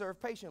are to serve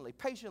patiently.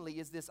 Patiently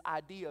is this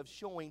idea of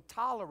showing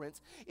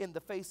tolerance in the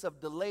face of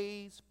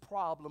delays,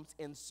 problems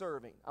in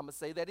serving. I'm going to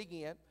say that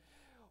again.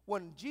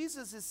 When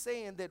Jesus is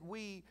saying that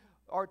we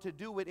are to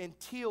do it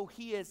until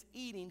he is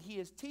eating, he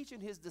is teaching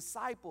his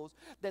disciples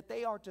that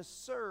they are to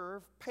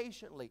serve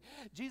patiently.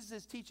 Jesus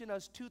is teaching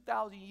us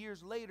 2,000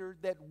 years later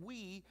that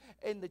we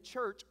in the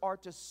church are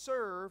to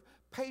serve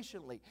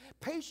patiently.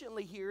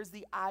 Patiently here is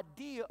the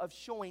idea of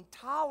showing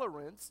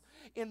tolerance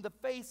in the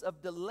face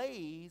of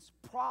delays,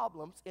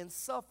 problems, and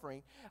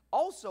suffering,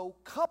 also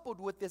coupled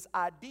with this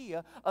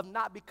idea of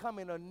not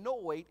becoming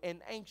annoyed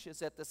and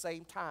anxious at the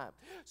same time.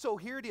 So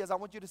here it is. I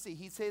want you to see.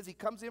 He says he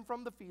comes in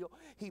from the field.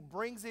 He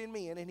brings in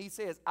men, and he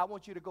says, I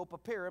want you to go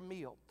prepare a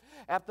meal.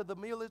 After the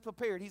meal is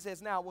prepared, he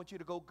says, now I want you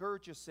to go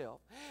gird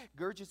yourself.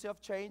 Gird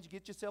yourself, change,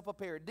 get yourself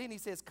prepared. Then he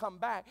says, come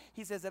back.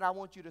 He says, and I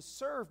want you to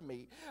serve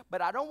me.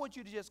 But I don't want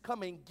you to just come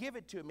come and give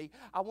it to me.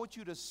 I want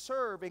you to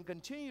serve and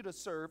continue to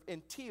serve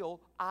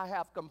until I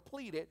have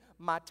completed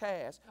my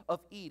task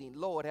of eating.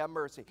 Lord, have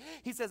mercy.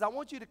 He says, I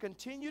want you to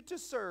continue to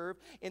serve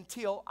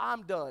until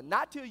I'm done.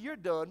 Not till you're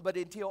done, but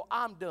until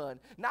I'm done.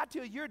 Not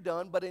till you're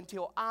done, but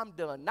until I'm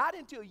done. Not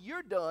until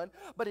you're done,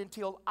 but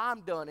until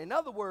I'm done. In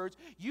other words,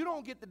 you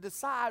don't get to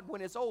decide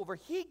when it's over.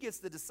 He gets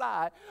to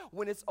decide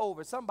when it's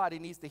over. Somebody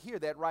needs to hear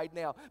that right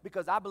now,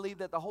 because I believe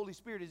that the Holy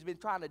Spirit has been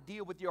trying to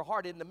deal with your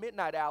heart in the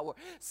midnight hour,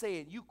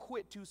 saying you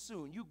quit too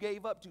soon, you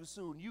gave up too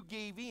soon, you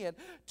gave in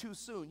too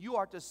soon. You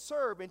are to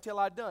serve until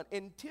I'm done.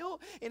 And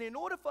in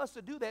order for us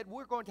to do that,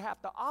 we're going to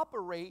have to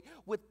operate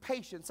with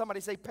patience.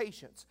 Somebody say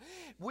patience.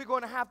 We're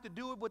going to have to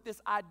do it with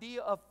this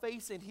idea of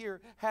facing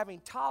here,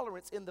 having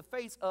tolerance in the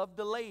face of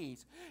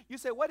delays. You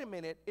say, wait a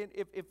minute,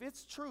 if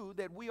it's true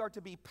that we are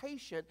to be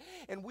patient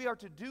and we are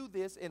to do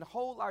this and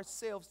hold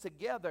ourselves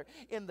together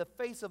in the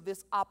face of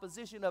this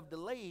opposition of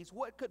delays,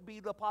 what could be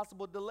the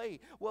possible delay?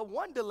 Well,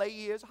 one delay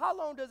is, how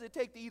long does it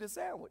take to eat a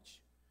sandwich?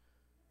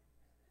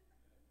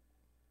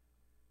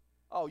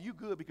 Oh, you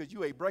good because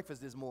you ate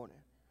breakfast this morning.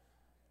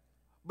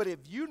 But if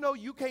you know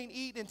you can't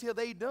eat until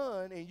they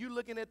done, and you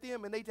looking at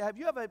them, and have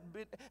you ever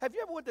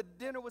went to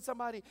dinner with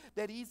somebody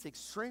that eats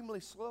extremely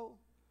slow?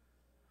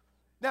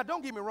 Now,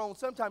 don't get me wrong.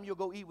 Sometimes you'll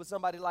go eat with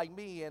somebody like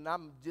me, and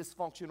I'm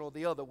dysfunctional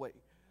the other way.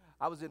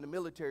 I was in the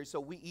military, so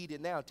we eat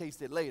it now,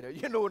 taste it later.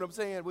 You know what I'm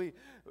saying?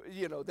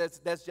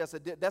 That's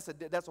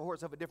a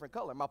horse of a different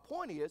color. My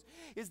point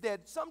is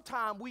that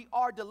sometimes we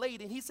are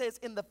delayed, and he says,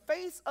 in the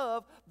face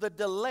of the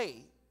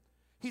delay,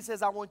 he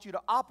says, I want you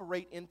to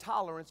operate in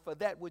tolerance for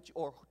that which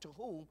or to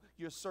whom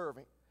you're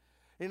serving.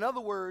 In other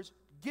words,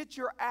 get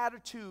your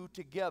attitude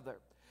together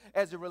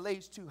as it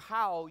relates to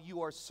how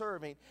you are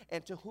serving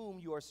and to whom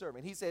you are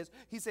serving. He says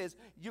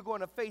you're going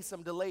to face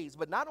some delays,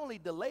 but not only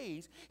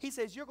delays, he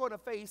says you're going to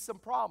face some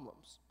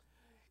problems.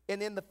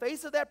 And in the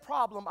face of that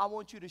problem, I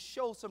want you to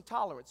show some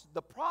tolerance.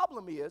 The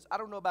problem is, I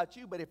don't know about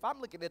you, but if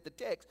I'm looking at the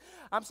text,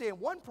 I'm saying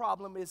one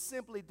problem is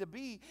simply to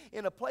be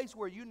in a place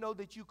where you know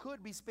that you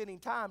could be spending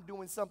time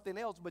doing something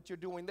else, but you're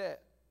doing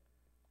that.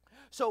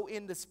 So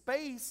in the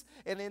space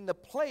and in the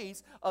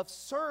place of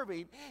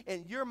serving,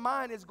 and your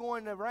mind is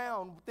going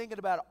around thinking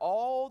about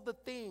all the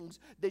things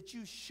that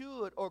you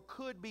should or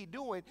could be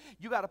doing,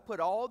 you got to put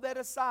all that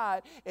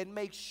aside and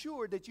make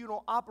sure that you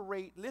don't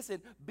operate,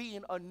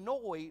 being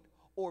annoyed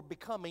or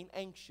becoming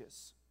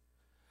anxious.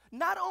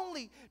 Not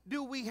only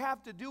do we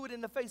have to do it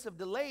in the face of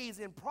delays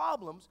and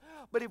problems,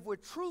 but if we're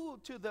true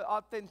to the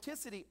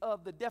authenticity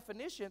of the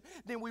definition,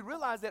 then we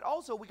realize that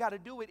also we got to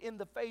do it in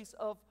the face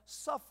of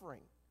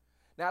suffering.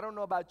 Now, I don't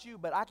know about you,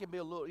 but I can be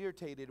a little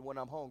irritated when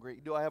I'm hungry.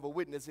 Do I have a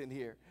witness in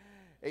here?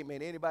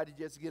 Amen. Anybody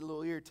just get a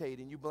little irritated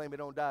and you blame it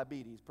on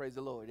diabetes? Praise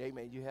the Lord.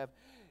 Amen.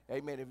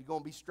 Amen. If you're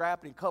going to be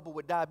strapped and coupled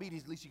with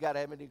diabetes, at least you got to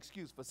have an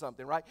excuse for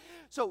something, right?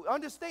 So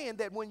understand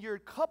that when you're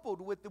coupled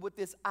with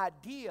this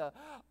idea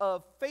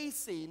of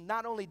facing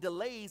not only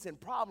delays and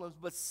problems,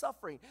 but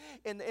suffering,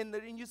 and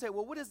you say,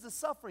 well, what is the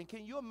suffering?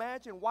 Can you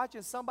imagine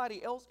watching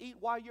somebody else eat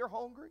while you're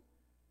hungry?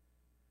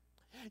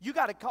 You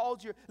got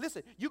to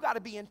you got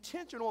to be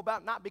intentional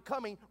about not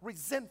becoming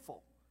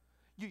resentful.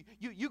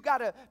 You got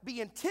to be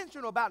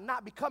intentional about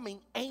not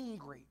becoming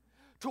angry.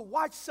 To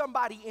watch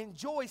somebody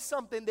enjoy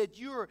something that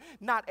you're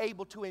not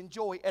able to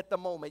enjoy at the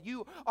moment.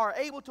 You are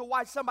able to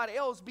watch somebody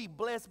else be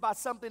blessed by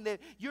something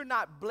that you're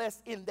not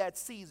blessed in that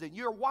season.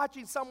 You're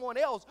watching someone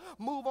else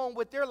move on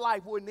with their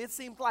life when it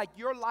seems like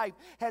your life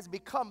has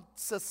become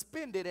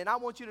suspended. And I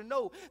want you to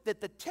know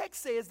that the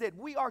text says that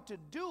we are to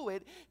do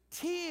it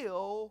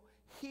till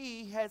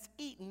he has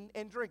eaten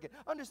and drinking.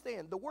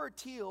 Understand, the word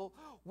till,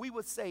 we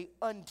would say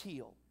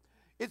until.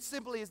 It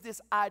simply is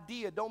this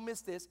idea, don't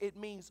miss this, it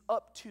means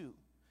up to.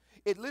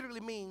 It literally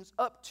means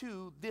up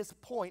to this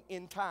point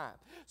in time.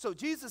 So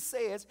Jesus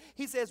says,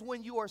 he says,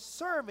 when you are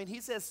serving,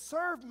 he says,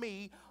 serve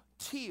me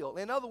till.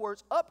 In other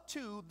words, up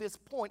to this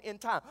point in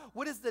time.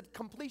 What is the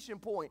completion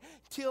point?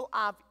 Till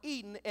I've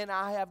eaten and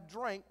I have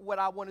drank what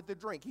I wanted to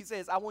drink. He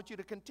says, I want you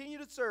to continue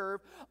to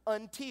serve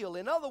until.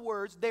 In other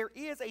words, there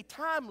is a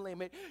time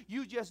limit.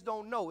 You just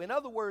don't know. In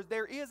other words,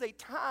 there is a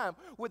time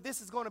where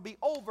this is going to be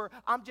over.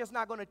 I'm just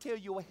not going to tell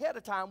you ahead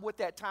of time what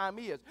that time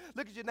is.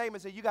 Look at your neighbor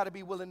and say, you got to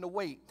be willing to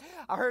wait.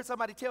 I heard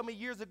somebody tell me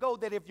years ago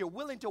that if you're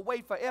willing to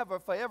wait forever,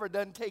 forever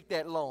doesn't take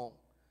that long.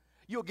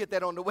 You'll get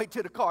that on the way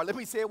to the car. Let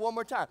me say it one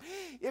more time.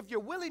 If you're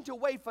willing to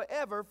wait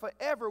forever,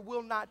 forever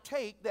will not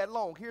take that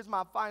long. Here's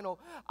my final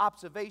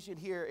observation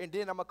here, and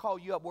then I'm going to call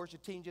you up,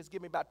 worship team. Just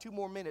give me about 2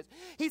 more minutes.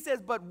 He says,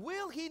 but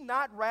will he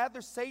not rather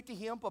say to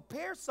him,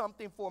 prepare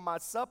something for my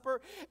supper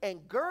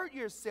and gird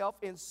yourself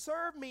and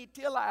serve me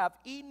till I have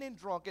eaten and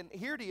drunken.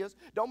 Here it is.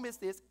 Don't miss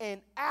this. And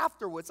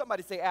afterwards,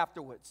 somebody say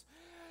afterwards.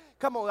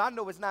 Come on, I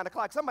know it's 9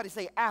 o'clock. Somebody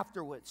say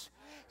afterwards.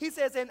 He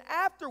says, and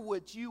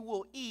afterwards you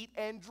will eat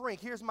and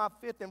drink. Here's my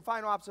 5th and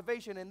final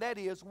observation, and that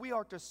is we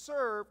are to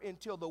serve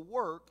until the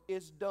work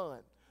is done.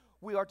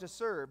 we are to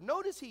serve.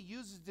 Notice he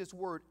uses this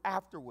word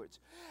afterwards.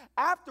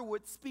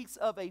 Afterwards speaks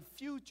of a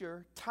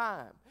future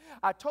time.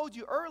 I told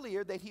you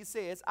earlier that he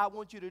says, I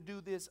want you to do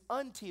this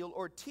until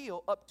or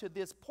till up to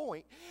this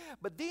point.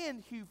 But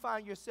then you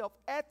find yourself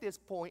at this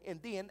point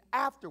and then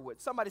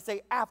afterwards. Somebody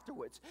say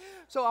afterwards.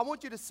 So I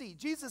want you to see,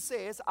 Jesus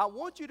says, I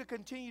want you to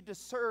continue to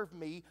serve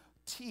me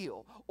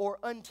till or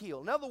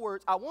until. In other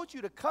words, I want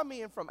you to come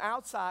in from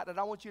outside and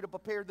I want you to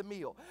prepare the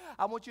meal.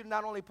 I want you to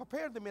not only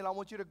prepare the meal, I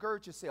want you to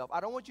gird yourself. I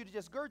don't want you to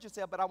just gird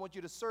yourself, but I want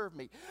you to serve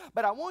me.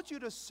 But I want you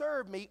to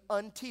serve me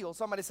until.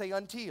 Somebody say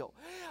until.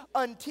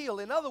 Until.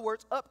 In other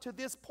words, up to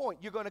this point,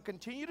 you're going to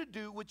continue to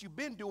do what you've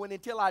been doing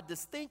until I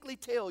distinctly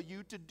tell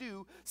you to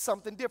do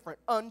something different.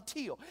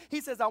 Until.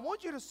 He says, I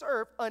want you to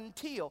serve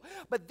until.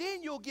 But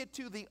then you'll get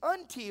to the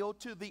until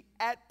to the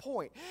at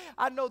point.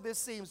 I know this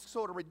seems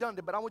sort of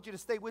redundant, but I want you to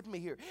stay with me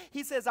here.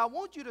 He says, I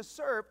want you to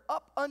serve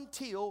up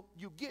until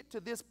you get to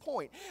this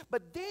point.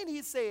 But then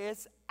he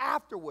says,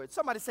 afterwards.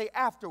 Somebody say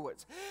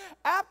afterwards.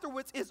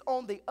 Afterwards is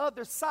on the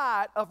other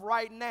side of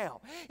right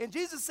now. And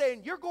Jesus is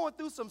saying, you're going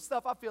through some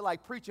stuff. I feel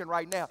like preaching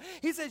right now.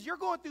 He says, you're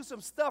going through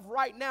some stuff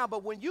right now,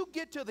 but when you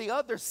get to the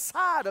other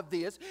side of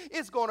this,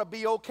 it's going to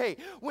be okay.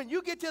 When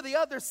you get to the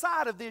other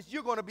side of this,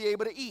 you're going to be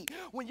able to eat.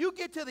 When you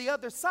get to the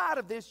other side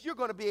of this, you're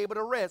going to be able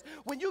to rest.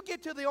 When you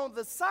get to the on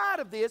the side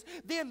of this,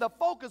 then the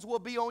focus will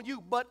be on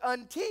you. But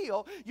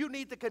until, you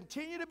need to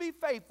continue to be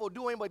faithful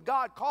doing what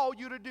God called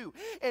you to do.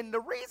 And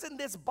the reason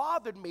this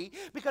bothered me,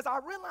 because I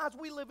realize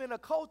we live in a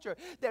culture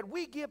that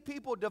we give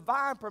people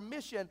divine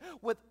permission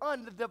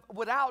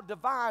without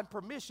divine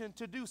permission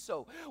to do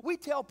so. We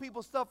tell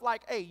people stuff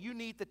like, hey, you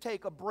need to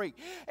take a break.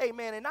 Hey,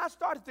 man, and I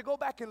started to go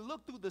back and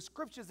look through the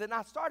scriptures, and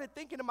I started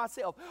thinking to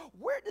myself,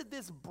 where did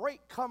this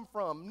break come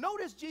from?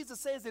 Notice Jesus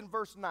says in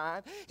verse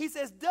 9, he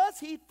says, does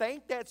he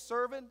thank that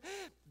servant?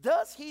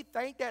 Does he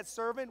thank that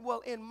servant?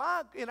 Well, in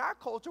our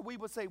culture, we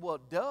would say, well,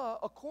 duh,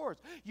 of course.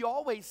 You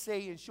always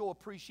say and show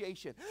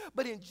appreciation.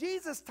 But in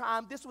Jesus'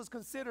 time, this was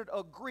considered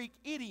a Greek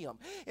idiom.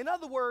 In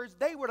other words,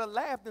 they would have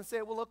laughed and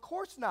said, well, of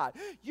course not.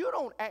 You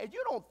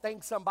don't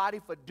thank somebody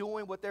for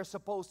doing what they're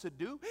supposed to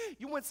do.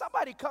 When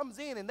somebody comes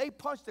in and they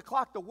punch the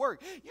clock to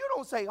work, you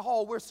don't say,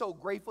 oh, we're so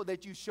grateful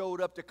that you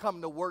showed up to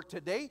come to work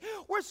today.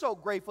 We're so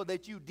grateful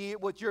that you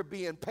did what you're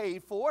being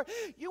paid for.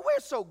 We're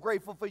so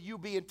grateful for you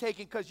being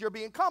taken because you're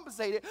being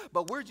compensated.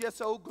 But we're just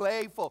so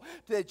grateful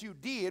that you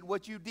did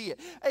what you did.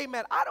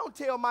 Amen. I don't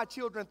tell my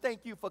children,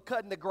 thank you for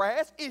cutting the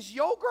grass. It's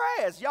your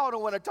grass. Y'all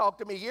don't want to talk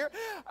to me here.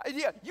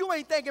 Yeah, you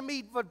ain't thanking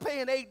me for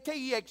paying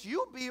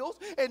TXU bills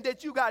and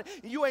that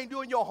you ain't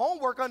doing your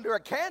homework under a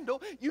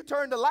candle. You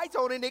turned the lights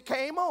on and it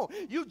came on.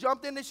 You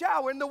jumped in the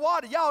shower in the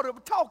water. Y'all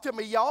don't talk to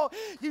me, y'all.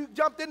 You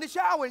jumped in the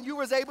shower and you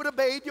was able to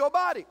bathe your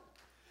body.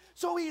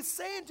 So he's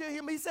saying to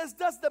him, he says,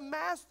 does the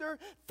master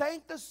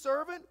thank the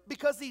servant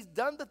because he's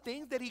done the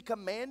things that he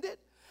commanded?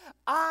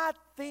 I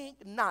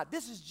think not.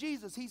 This is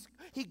Jesus.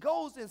 He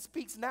goes and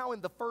speaks now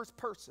in the first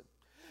person.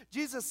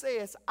 Jesus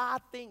says, I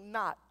think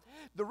not.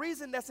 The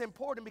reason that's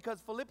important because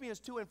Philippians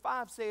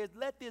 2:5 says,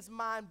 let this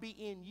mind be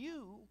in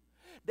you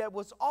that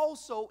was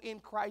also in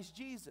Christ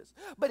Jesus.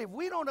 But if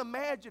we don't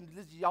imagine,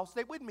 y'all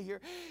stay with me here,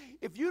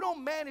 if you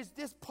don't manage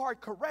this part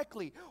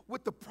correctly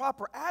with the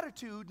proper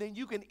attitude, then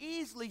you can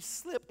easily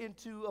slip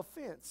into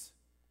offense.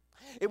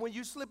 And when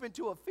you slip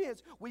into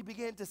offense, we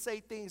begin to say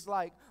things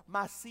like,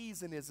 my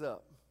season is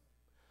up.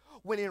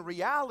 When in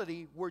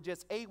reality, we're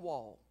just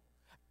AWOL.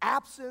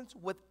 Absence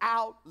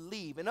without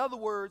leave. In other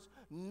words,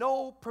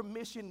 no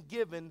permission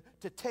given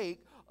to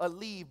take a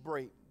leave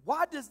break.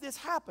 Why does this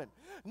happen?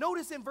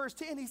 Notice in verse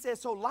 10, he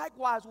says, so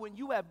likewise, when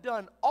you have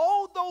done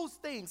all those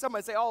things,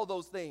 somebody say all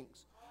those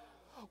things,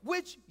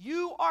 which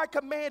you are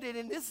commanded,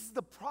 and this is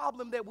the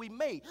problem that we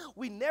make.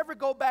 We never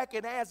go back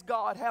and ask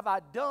God, have I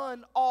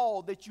done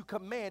all that you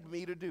command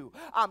me to do?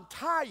 I'm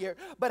tired,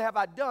 but have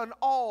I done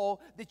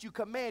all that you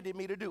commanded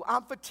me to do?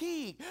 I'm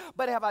fatigued,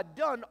 but have I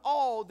done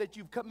all that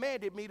you've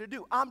commanded me to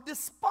do? I'm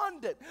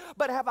despondent,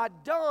 but have I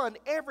done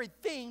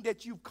everything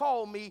that you've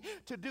called me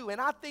to do?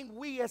 And I think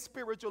we as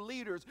spiritual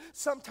leaders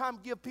sometimes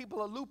give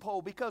people a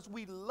loophole because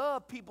we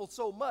love people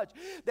so much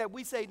that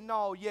we say,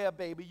 no, yeah,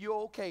 baby,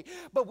 you're okay.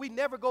 But we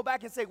never go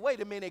back and say,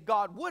 wait a minute,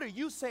 God, what are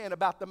you saying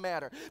about the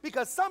matter?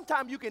 Because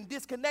sometimes you can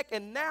disconnect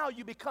and now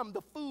you become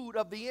the food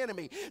of the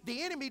enemy.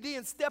 The enemy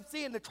then steps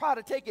in to try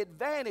to take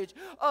advantage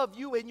of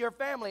you and your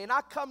family. And I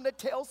come to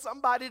tell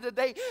somebody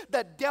today,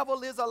 the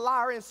devil is a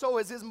liar and so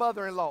is his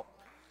mother-in-law.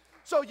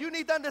 So you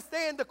need to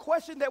understand the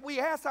question that we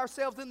ask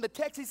ourselves in the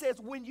text. He says,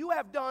 when you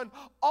have done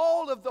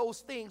all of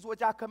those things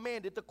which I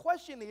commanded, the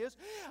question is,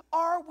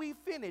 are we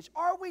finished?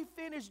 Are we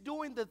finished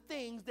doing the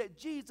things that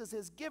Jesus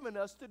has given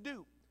us to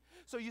do?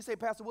 So you say,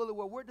 Pastor Willie,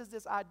 well, where does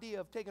this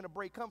idea of taking a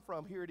break come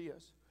from? Here it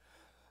is.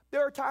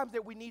 There are times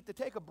that we need to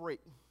take a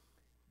break.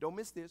 Don't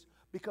miss this,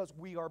 because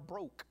we are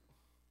broke.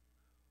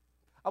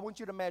 I want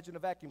you to imagine a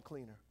vacuum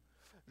cleaner.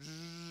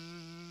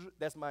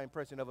 That's my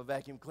impression of a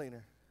vacuum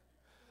cleaner.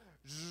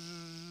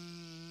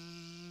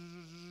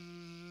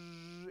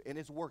 And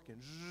it's working.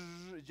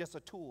 It's just a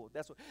tool.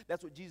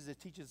 That's what Jesus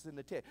teaches us in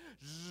the text.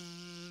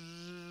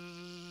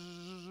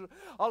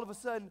 All of a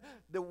sudden,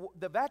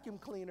 the vacuum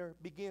cleaner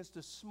begins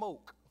to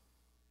smoke.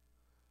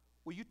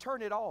 Well, you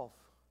turn it off.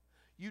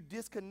 You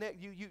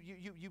disconnect. You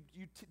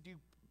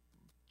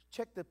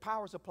check the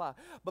power supply.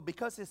 But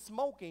because it's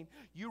smoking,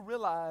 you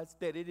realize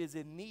that it is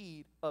in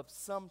need of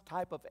some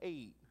type of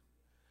aid.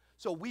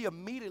 So we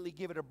immediately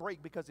give it a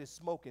break because it's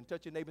smoking.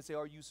 Touch your neighbor and say,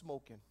 are you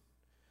smoking?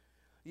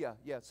 Yeah.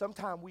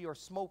 Sometimes we are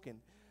smoking.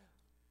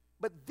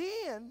 But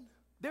then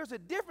there's a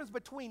difference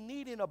between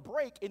needing a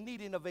break and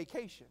needing a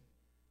vacation.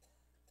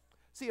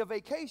 See, a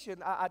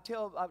vacation, I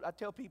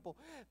tell people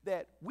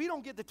that we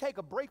don't get to take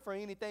a break from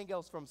anything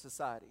else from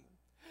society.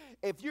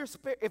 If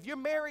you're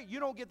married,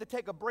 you don't get to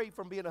take a break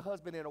from being a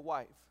husband and a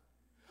wife.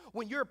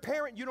 When you're a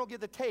parent, you don't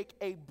get to take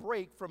a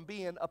break from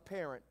being a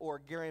parent or a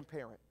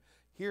grandparent.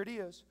 Here it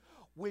is.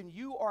 When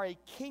you are a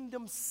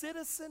kingdom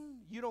citizen,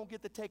 you don't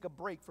get to take a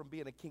break from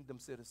being a kingdom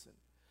citizen.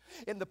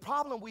 And the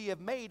problem we have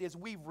made is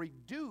we've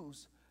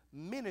reduced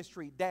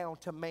ministry down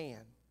to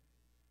man.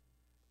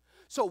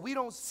 So we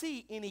don't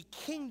see any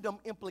kingdom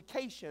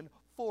implication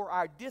for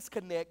our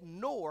disconnect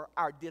nor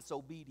our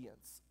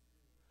disobedience.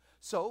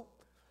 So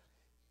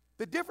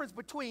the difference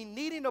between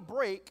needing a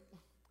break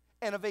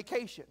and a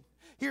vacation.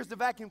 Here's the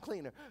vacuum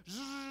cleaner.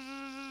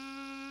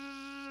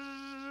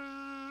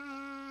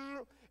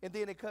 And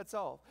then it cuts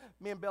off.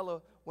 Me and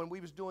Bella, when we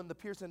was doing the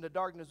Piercing the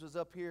Darkness, was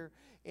up here,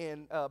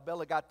 and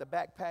Bella got the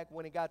backpack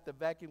when he got the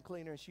vacuum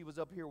cleaner, and she was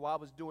up here while I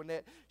was doing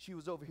that. She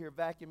was over here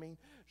vacuuming.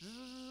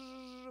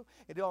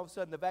 And then all of a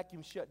sudden, the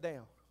vacuum shut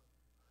down.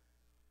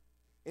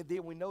 And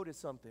then we noticed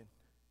something.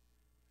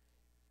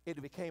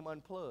 It became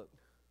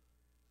unplugged.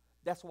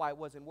 That's why it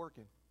wasn't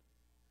working.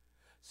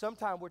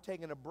 Sometimes we're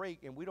taking a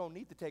break, and we don't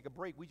need to take a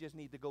break. We just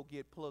need to go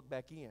get plugged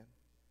back in.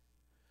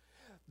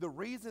 The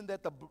reason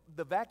that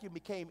the vacuum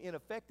became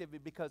ineffective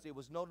is because it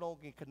was no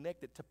longer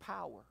connected to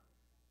power.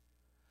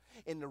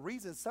 And the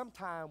reason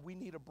sometimes we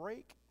need a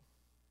break,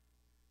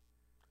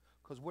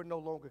 because we're no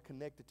longer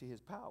connected to his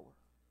power.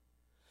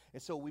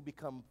 And so we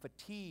become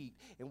fatigued,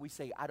 and we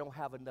say, I don't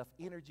have enough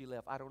energy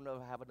left. I don't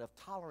have enough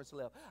tolerance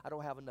left. I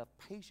don't have enough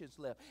patience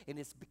left. And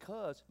it's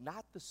because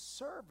not the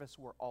service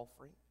we're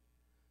offering.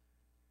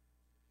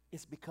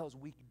 It's because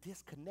we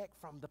disconnect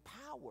from the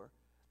power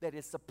that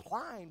is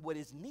supplying what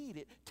is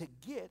needed to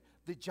get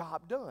the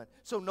job done.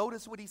 So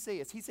notice what he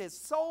says. He says,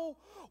 so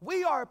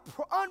we are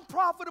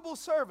unprofitable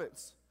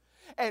servants,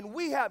 and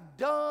we have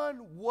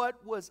done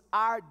what was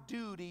our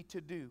duty to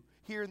do.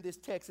 Here in this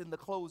text, in the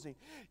closing,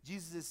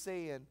 Jesus is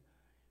saying,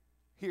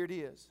 here it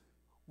is.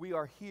 We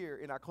are here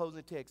in our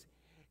closing text,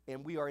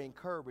 and we are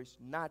encouraged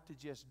not to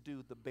just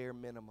do the bare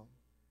minimum.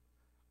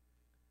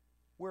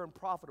 We're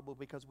unprofitable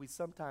because we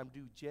sometimes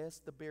do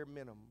just the bare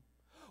minimum.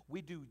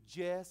 We do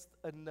just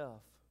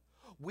enough.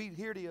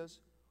 Here it is.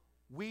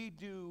 We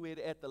do it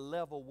at the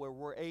level where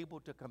we're able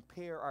to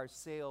compare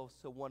ourselves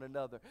to one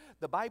another.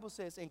 The Bible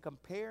says in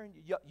comparing,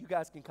 you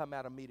guys can come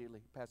out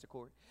immediately, Pastor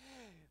Corey.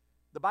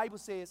 The Bible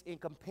says in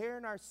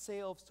comparing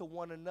ourselves to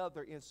one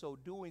another, in so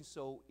doing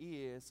so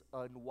is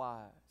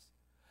unwise.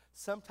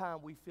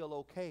 Sometimes we feel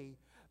okay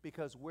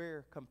because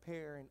we're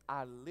comparing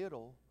our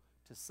little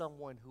to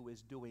someone who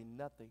is doing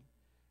nothing.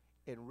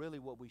 And really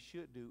what we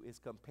should do is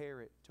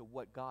compare it to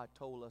what God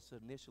told us to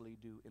initially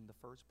do in the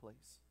first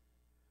place.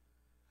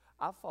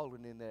 I've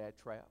fallen into that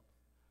trap.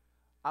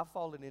 I've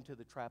fallen into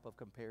the trap of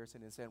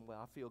comparison and saying, well,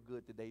 I feel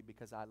good today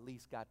because I at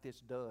least got this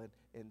done,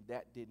 and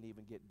that didn't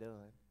even get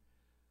done.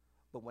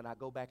 But when I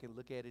go back and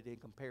look at it in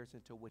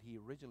comparison to what he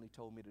originally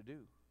told me to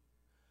do,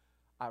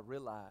 I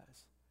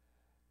realize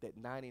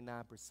that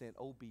 99%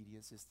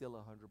 obedience is still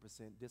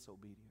 100%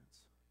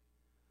 disobedience,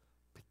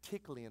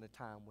 particularly in a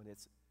time when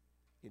it's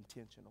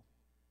intentional.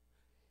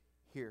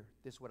 Here,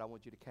 this is what I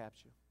want you to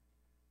capture.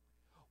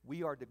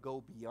 We are to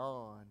go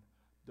beyond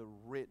the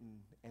written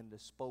and the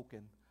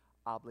spoken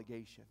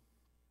obligation.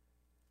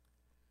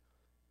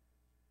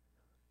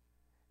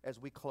 As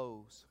we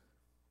close,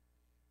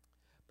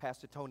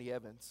 Pastor Tony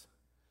Evans,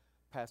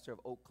 pastor of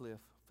Oak Cliff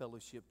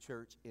Fellowship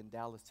Church in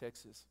Dallas,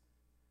 Texas,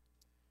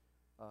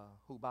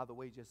 who, by the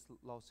way, just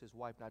lost his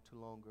wife not too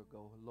long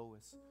ago,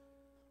 Lois.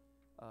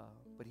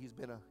 But he's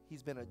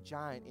been a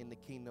giant in the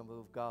kingdom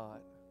of God.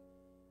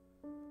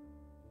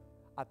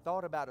 I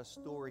thought about a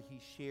story he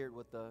shared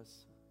with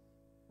us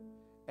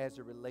as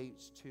it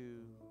relates to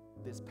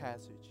this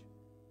passage.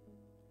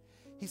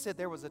 He said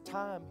there was a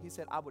time, he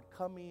said, I would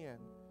come in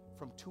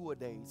from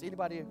two-a-days.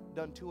 Anybody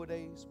done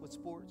two-a-days with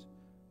sports?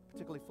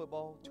 Particularly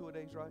football,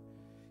 two-a-days, right?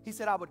 He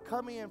said, I would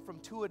come in from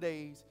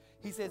two-a-days.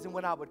 He says, and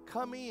when I would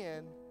come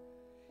in,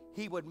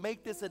 he would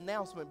make this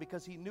announcement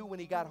because he knew when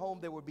he got home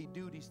there would be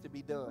duties to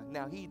be done.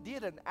 Now, he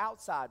did an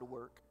outside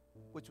work,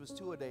 which was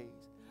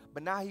two-a-days,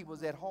 but now he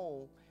was at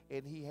home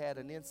and he had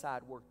an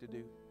inside work to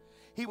do.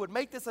 He would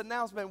make this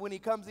announcement when he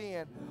comes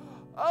in.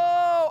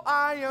 Oh,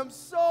 I am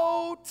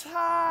so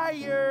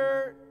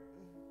tired.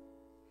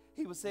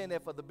 He was saying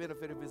that for the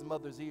benefit of his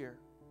mother's ear.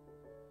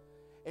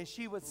 And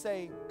she would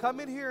say,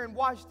 come in here and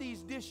wash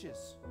these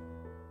dishes.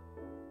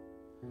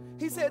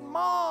 He said,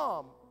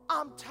 Mom,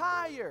 I'm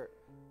tired.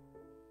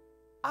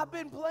 I've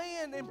been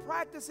playing and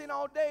practicing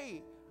all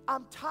day.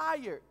 I'm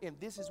tired. And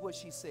this is what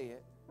she said.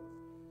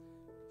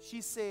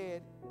 She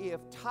said, if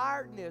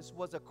tiredness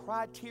was a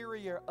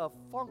criteria of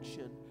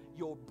function,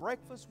 your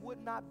breakfast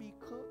would not be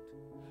cooked,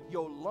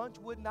 your lunch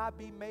would not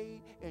be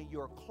made, and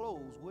your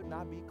clothes would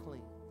not be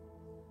clean.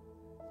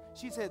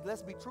 She said,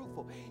 let's be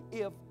truthful.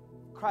 If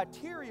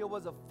criteria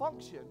was a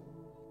function,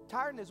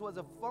 tiredness was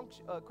a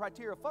function,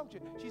 criteria of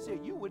function, she said,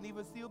 you wouldn't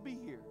even still be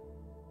here.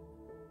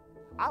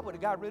 I would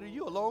have got rid of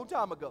you a long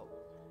time ago.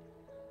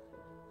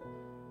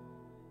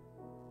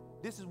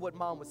 This is what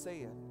Mom was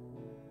saying.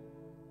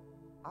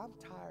 I'm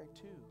tired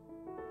too.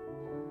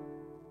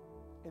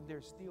 And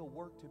there's still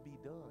work to be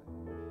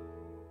done.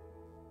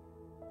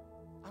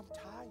 I'm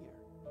tired.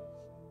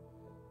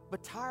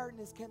 But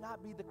tiredness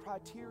cannot be the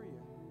criteria.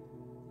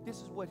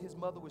 This is what his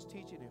mother was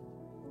teaching him.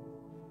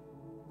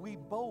 We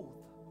both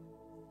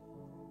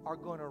are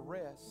going to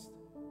rest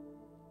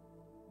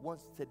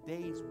once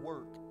today's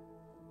work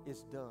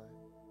is done.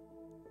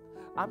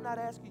 I'm not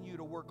asking you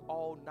to work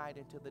all night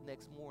into the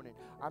next morning.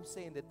 I'm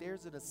saying that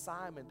there's an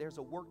assignment, there's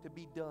a work to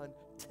be done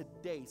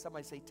today.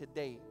 Somebody say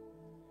today.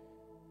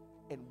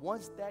 And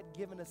once that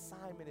given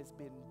assignment has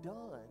been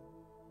done,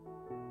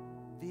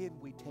 then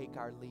we take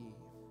our leave.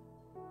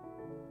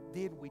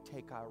 Then we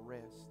take our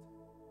rest.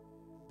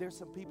 There's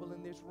some people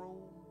in this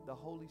room, the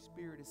Holy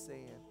Spirit is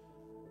saying,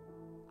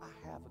 I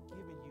have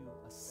given you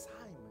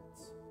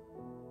assignments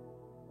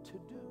to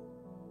do.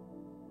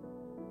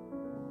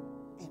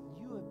 And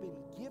you have been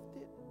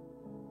gifted,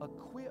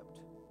 equipped,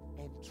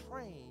 and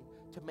trained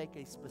to make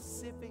a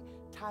specific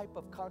type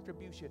of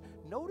contribution.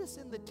 Notice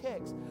in the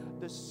text,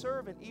 the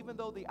servant, even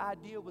though the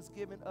idea was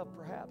given of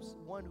perhaps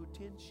one who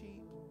tended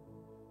sheep,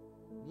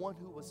 one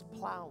who was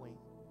plowing,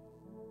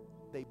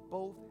 they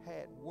both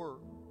had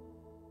work,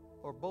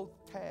 or both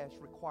tasks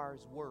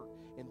requires work.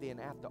 And then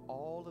after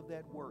all of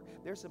that work,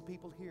 there's some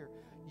people here,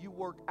 you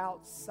work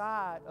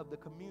outside of the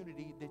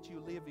community that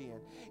you live in.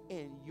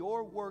 And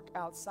your work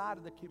outside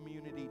of the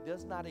community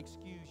does not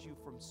excuse you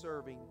from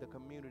serving the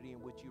community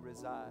in which you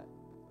reside.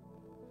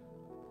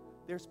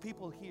 There's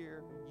people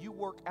here, you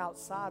work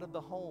outside of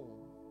the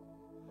home,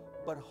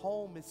 but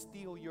home is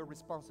still your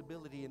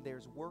responsibility, and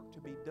there's work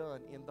to be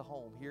done in the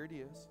home. Here it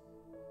is.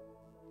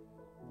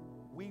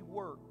 We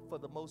work, for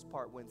the most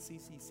part, when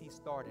CCC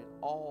started,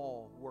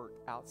 all work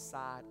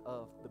outside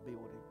of the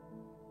building.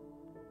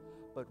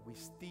 But we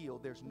still,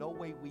 there's no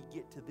way we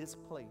get to this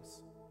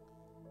place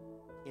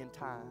in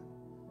time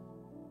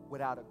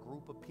without a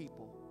group of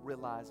people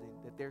realizing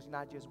that there's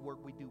not just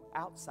work we do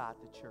outside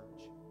the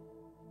church,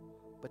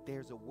 but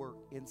there's a work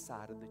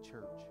inside of the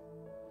church.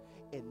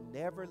 And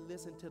never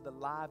listen to the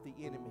lie of the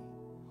enemy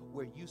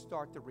where you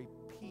start to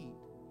repeat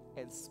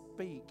and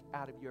speak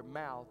out of your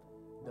mouth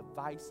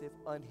divisive,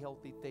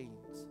 unhealthy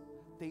things.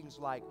 Things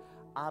like,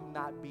 I'm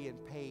not being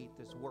paid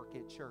to work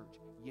at church.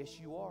 Yes,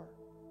 you are.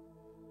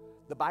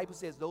 The Bible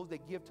says those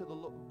that give to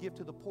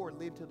the poor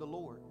live to the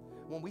Lord.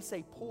 When we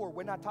say poor,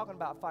 we're not talking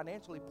about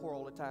financially poor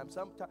all the time.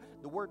 Sometimes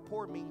the word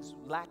poor means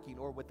lacking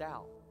or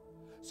without.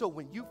 So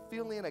when you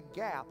fill in a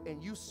gap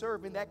and you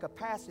serve in that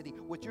capacity,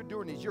 what you're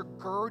doing is you're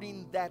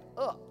girding that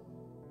up.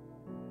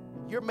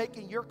 You're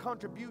making your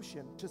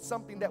contribution to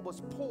something that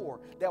was poor,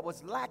 that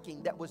was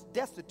lacking, that was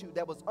destitute,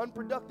 that was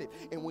unproductive.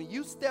 And when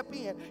you step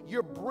in,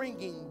 you're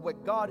bringing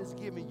what God has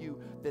given you,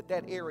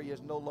 that area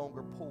is no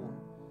longer poor.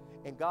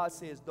 And God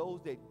says,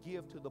 those that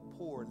give to the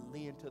poor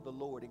lend to the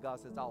Lord. And God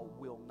says, I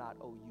will not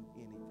owe you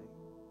anything.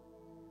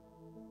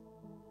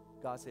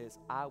 God says,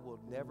 I will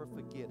never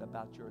forget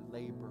about your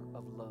labor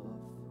of love.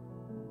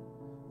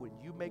 When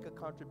you make a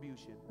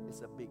contribution,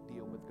 it's a big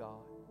deal with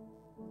God.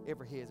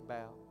 Every head's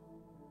bowed.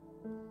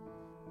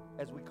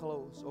 As we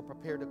close or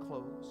prepare to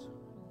close,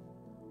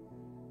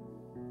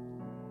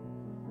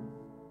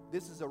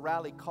 this is a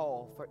rally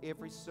call for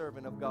every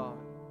servant of God.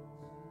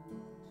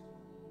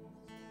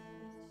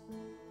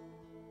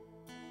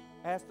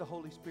 Ask the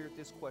Holy Spirit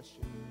this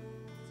question.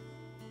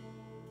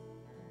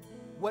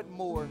 What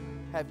more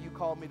have you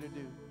called me to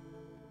do?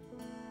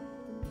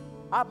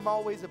 I'm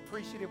always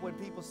appreciative when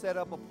people set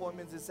up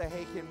appointments and say,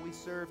 hey, can we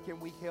serve? Can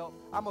we help?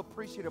 I'm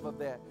appreciative of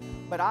that.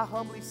 But I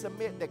humbly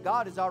submit that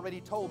God has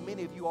already told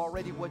many of you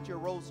already what your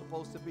role's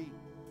supposed to be,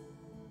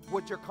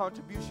 what your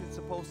contribution's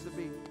supposed to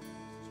be.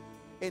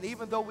 And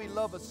even though we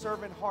love a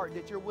servant heart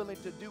that you're willing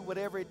to do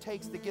whatever it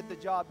takes to get the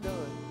job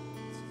done,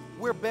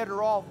 we're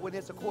better off when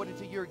it's according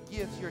to your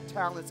gifts, your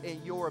talents,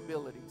 and your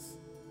abilities.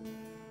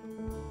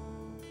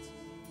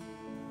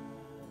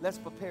 Let's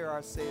prepare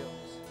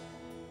ourselves.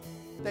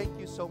 Thank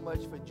you so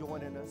much for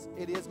joining us.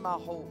 It is my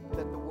hope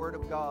that the Word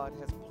of God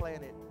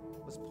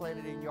was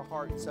planted in your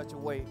heart in such a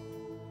way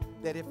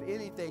that if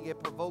anything,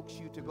 it provokes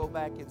you to go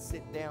back and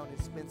sit down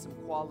and spend some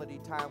quality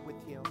time with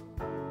Him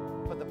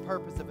for the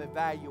purpose of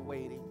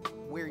evaluating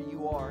where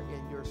you are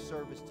in your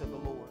service to the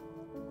Lord.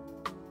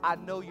 I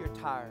know you're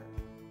tired.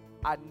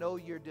 I know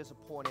you're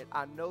disappointed.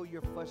 I know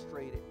you're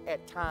frustrated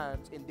at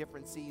times in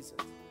different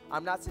seasons.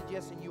 I'm not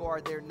suggesting you are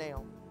there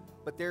now,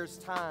 but there's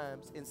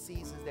times and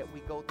seasons that we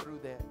go through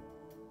that.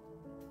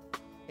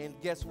 And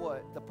guess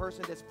what? The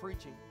person that's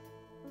preaching,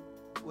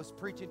 was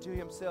preaching to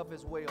himself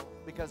as well.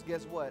 Because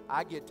guess what?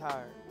 I get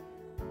tired.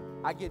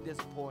 I get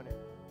disappointed.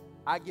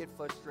 I get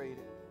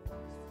frustrated.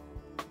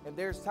 And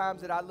there's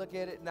times that I look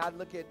at it and I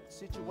look at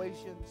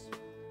situations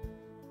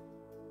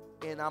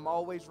and I'm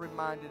always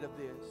reminded of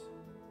this.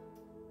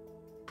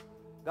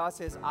 God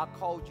says, I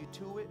called you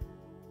to it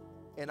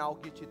and I'll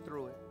get you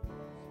through it.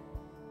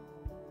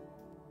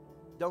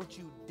 Don't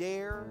you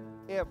dare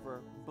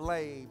ever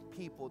blame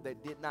people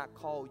that did not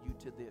call you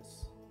to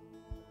this.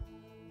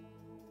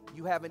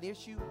 You have an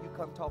issue, you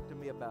come talk to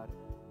me about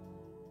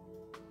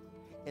it.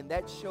 And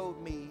that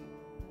showed me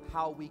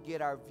how we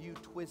get our view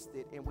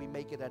twisted and we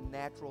make it a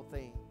natural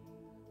thing.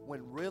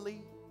 When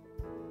really,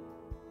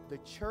 the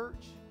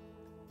church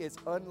is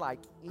unlike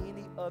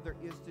any other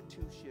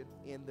institution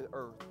in the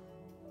earth.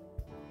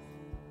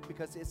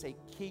 Because it's a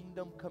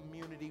kingdom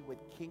community with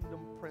kingdom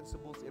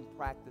principles and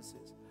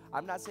practices.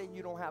 I'm not saying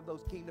you don't have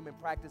those kingdom and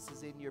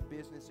practices in your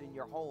business, in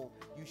your home.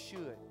 You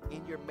should,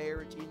 in your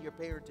marriage, in your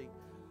parenting.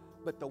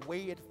 But the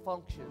way it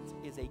functions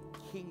is a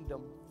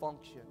kingdom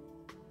function.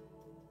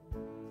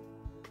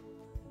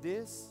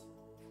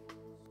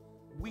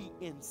 We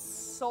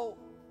insult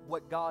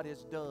what God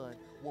has done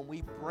when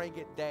we bring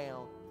it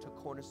down to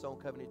Cornerstone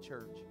Covenant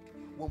Church.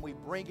 When we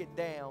bring it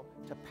down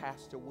to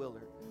Pastor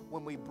Willard.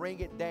 When we bring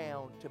it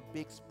down to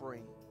Big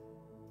Spring.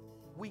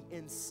 We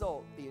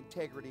insult the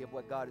integrity of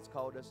what God has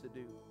called us to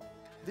do.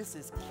 This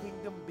is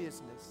kingdom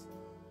business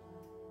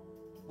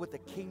with a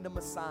kingdom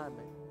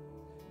assignment.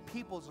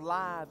 People's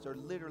lives are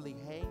literally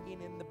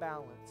hanging in the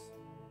balance.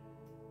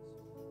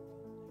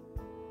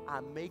 I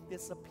make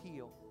this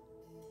appeal.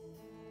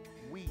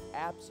 We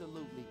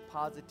absolutely,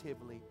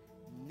 positively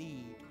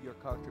need your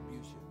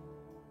contribution.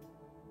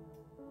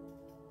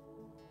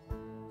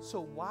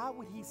 So why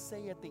would he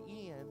say at the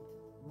end,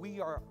 we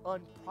are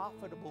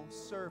unprofitable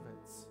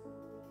servants?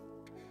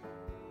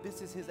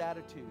 This is his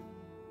attitude.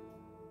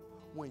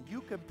 When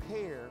you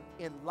compare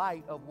in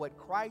light of what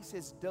Christ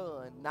has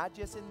done, not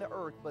just in the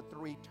earth, but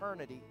through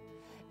eternity,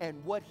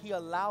 and what he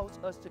allows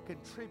us to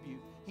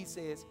contribute, he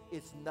says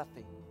it's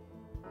nothing.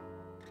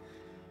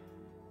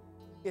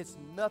 It's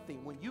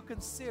nothing. When you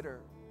consider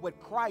what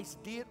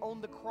Christ did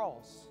on the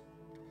cross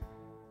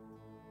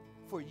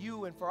for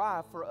you and for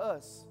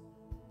us,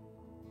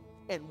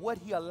 and what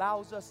he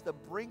allows us to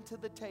bring to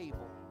the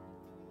table,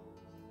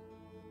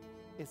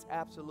 it's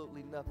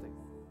absolutely nothing.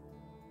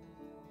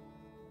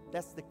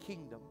 That's the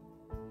kingdom.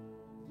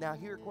 Now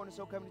here at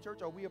Cornerstone Covenant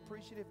Church, are we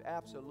appreciative?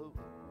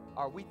 Absolutely.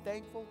 Are we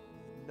thankful?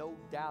 No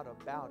doubt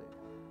about it.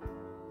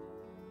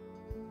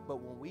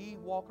 But when we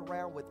walk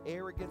around with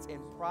arrogance and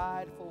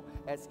prideful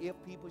as if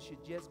people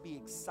should just be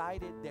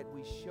excited that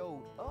we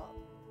showed up,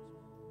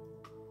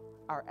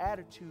 our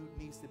attitude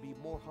needs to be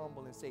more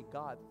humble and say,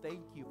 God,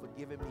 thank you for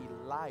giving me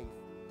life,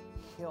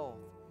 health,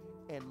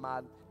 and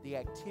the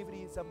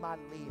activities of my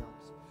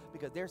limbs.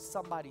 Because there's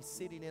somebody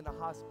sitting in a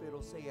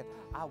hospital saying,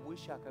 I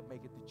wish I could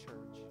make it to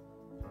church.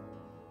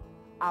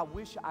 I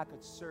wish I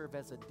could serve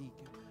as a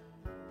deacon.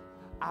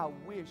 I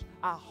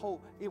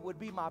hope, it would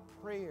be my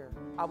prayer.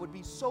 I would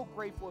be so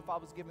grateful if I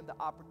was given the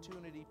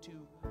opportunity to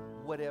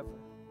whatever.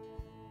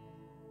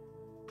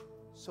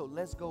 So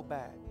let's go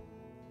back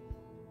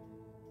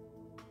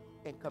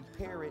and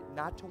compare it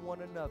not to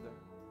one another,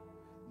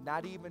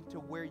 not even to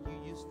where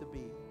you used to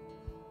be,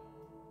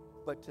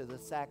 but to the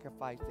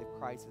sacrifice that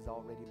Christ has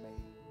already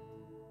made.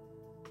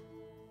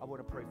 I want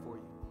to pray for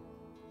you.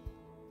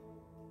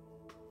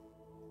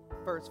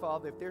 First,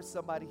 Father, if there's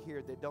somebody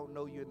here that don't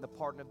know you in the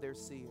pardon of their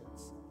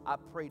sins, I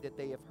pray that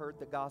they have heard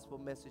the gospel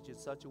message in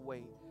such a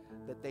way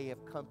that they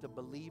have come to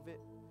believe it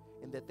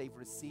and that they've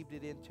received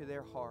it into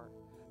their heart,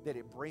 that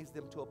it brings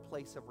them to a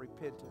place of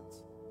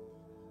repentance,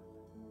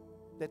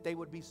 that they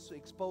would be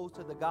exposed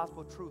to the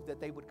gospel truth,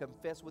 that they would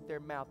confess with their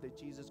mouth that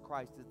Jesus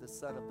Christ is the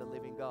Son of the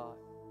living God,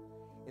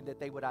 and that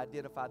they would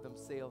identify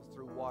themselves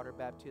through water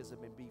baptism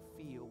and be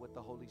filled with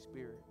the Holy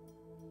Spirit.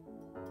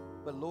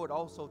 But Lord,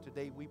 also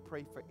today we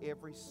pray for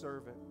every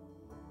servant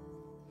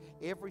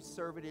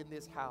in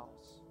this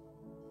house,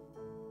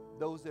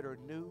 those that are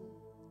new,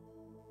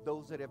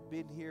 those that have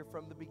been here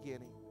from the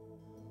beginning.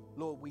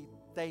 Lord, we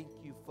thank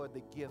you for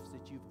the gifts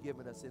that you've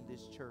given us in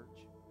this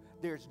church.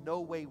 There's no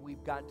way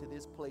we've gotten to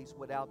this place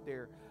without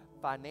their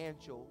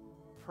financial,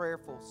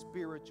 prayerful,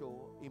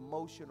 spiritual,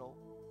 emotional,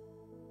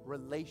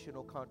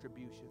 relational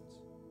contributions.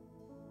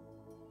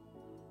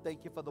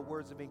 Thank you for the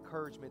words of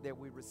encouragement that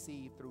we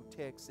receive through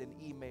texts and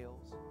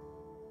emails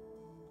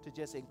to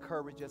just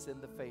encourage us in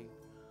the faith.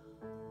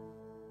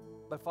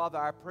 But Father,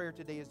 our prayer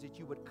today is that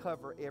you would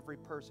cover every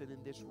person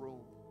in this room,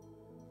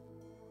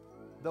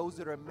 those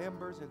that are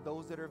members and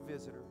those that are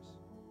visitors.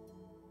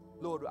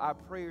 Lord, our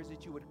prayer is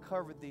that you would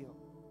cover them,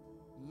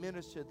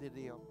 minister to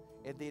them,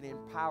 and then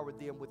empower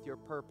them with your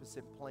purpose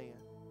and plan.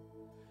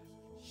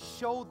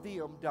 Show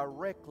them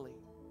directly,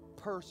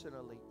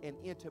 personally, and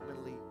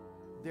intimately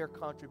their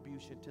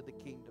contribution to the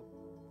kingdom.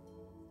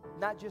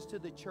 Not just to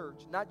the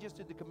church, not just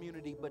to the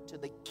community, but to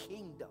the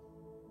kingdom.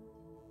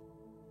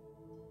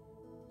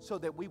 So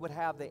that we would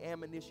have the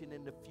ammunition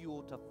and the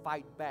fuel to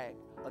fight back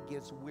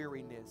against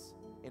weariness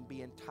and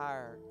being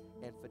tired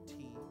and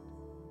fatigued.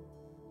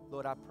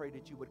 Lord, I pray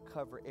that you would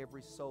cover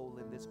every soul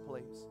in this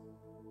place.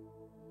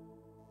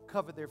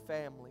 Cover their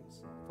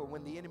families. For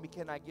when the enemy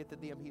cannot get to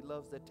them, he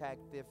loves to attack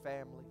their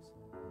families.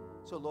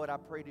 So, Lord, I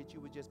pray that you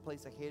would just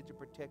place a hedge of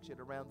protection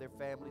around their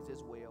families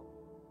as well.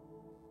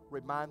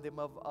 Remind them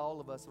of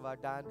all of us of our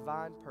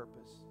divine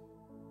purpose.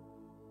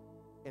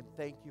 And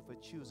thank you for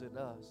choosing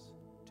us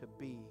to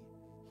be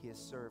his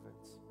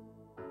servants.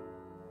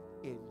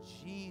 In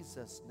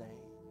Jesus' name,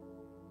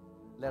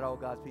 let all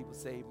God's people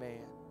say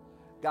amen.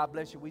 God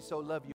bless you. We so love you.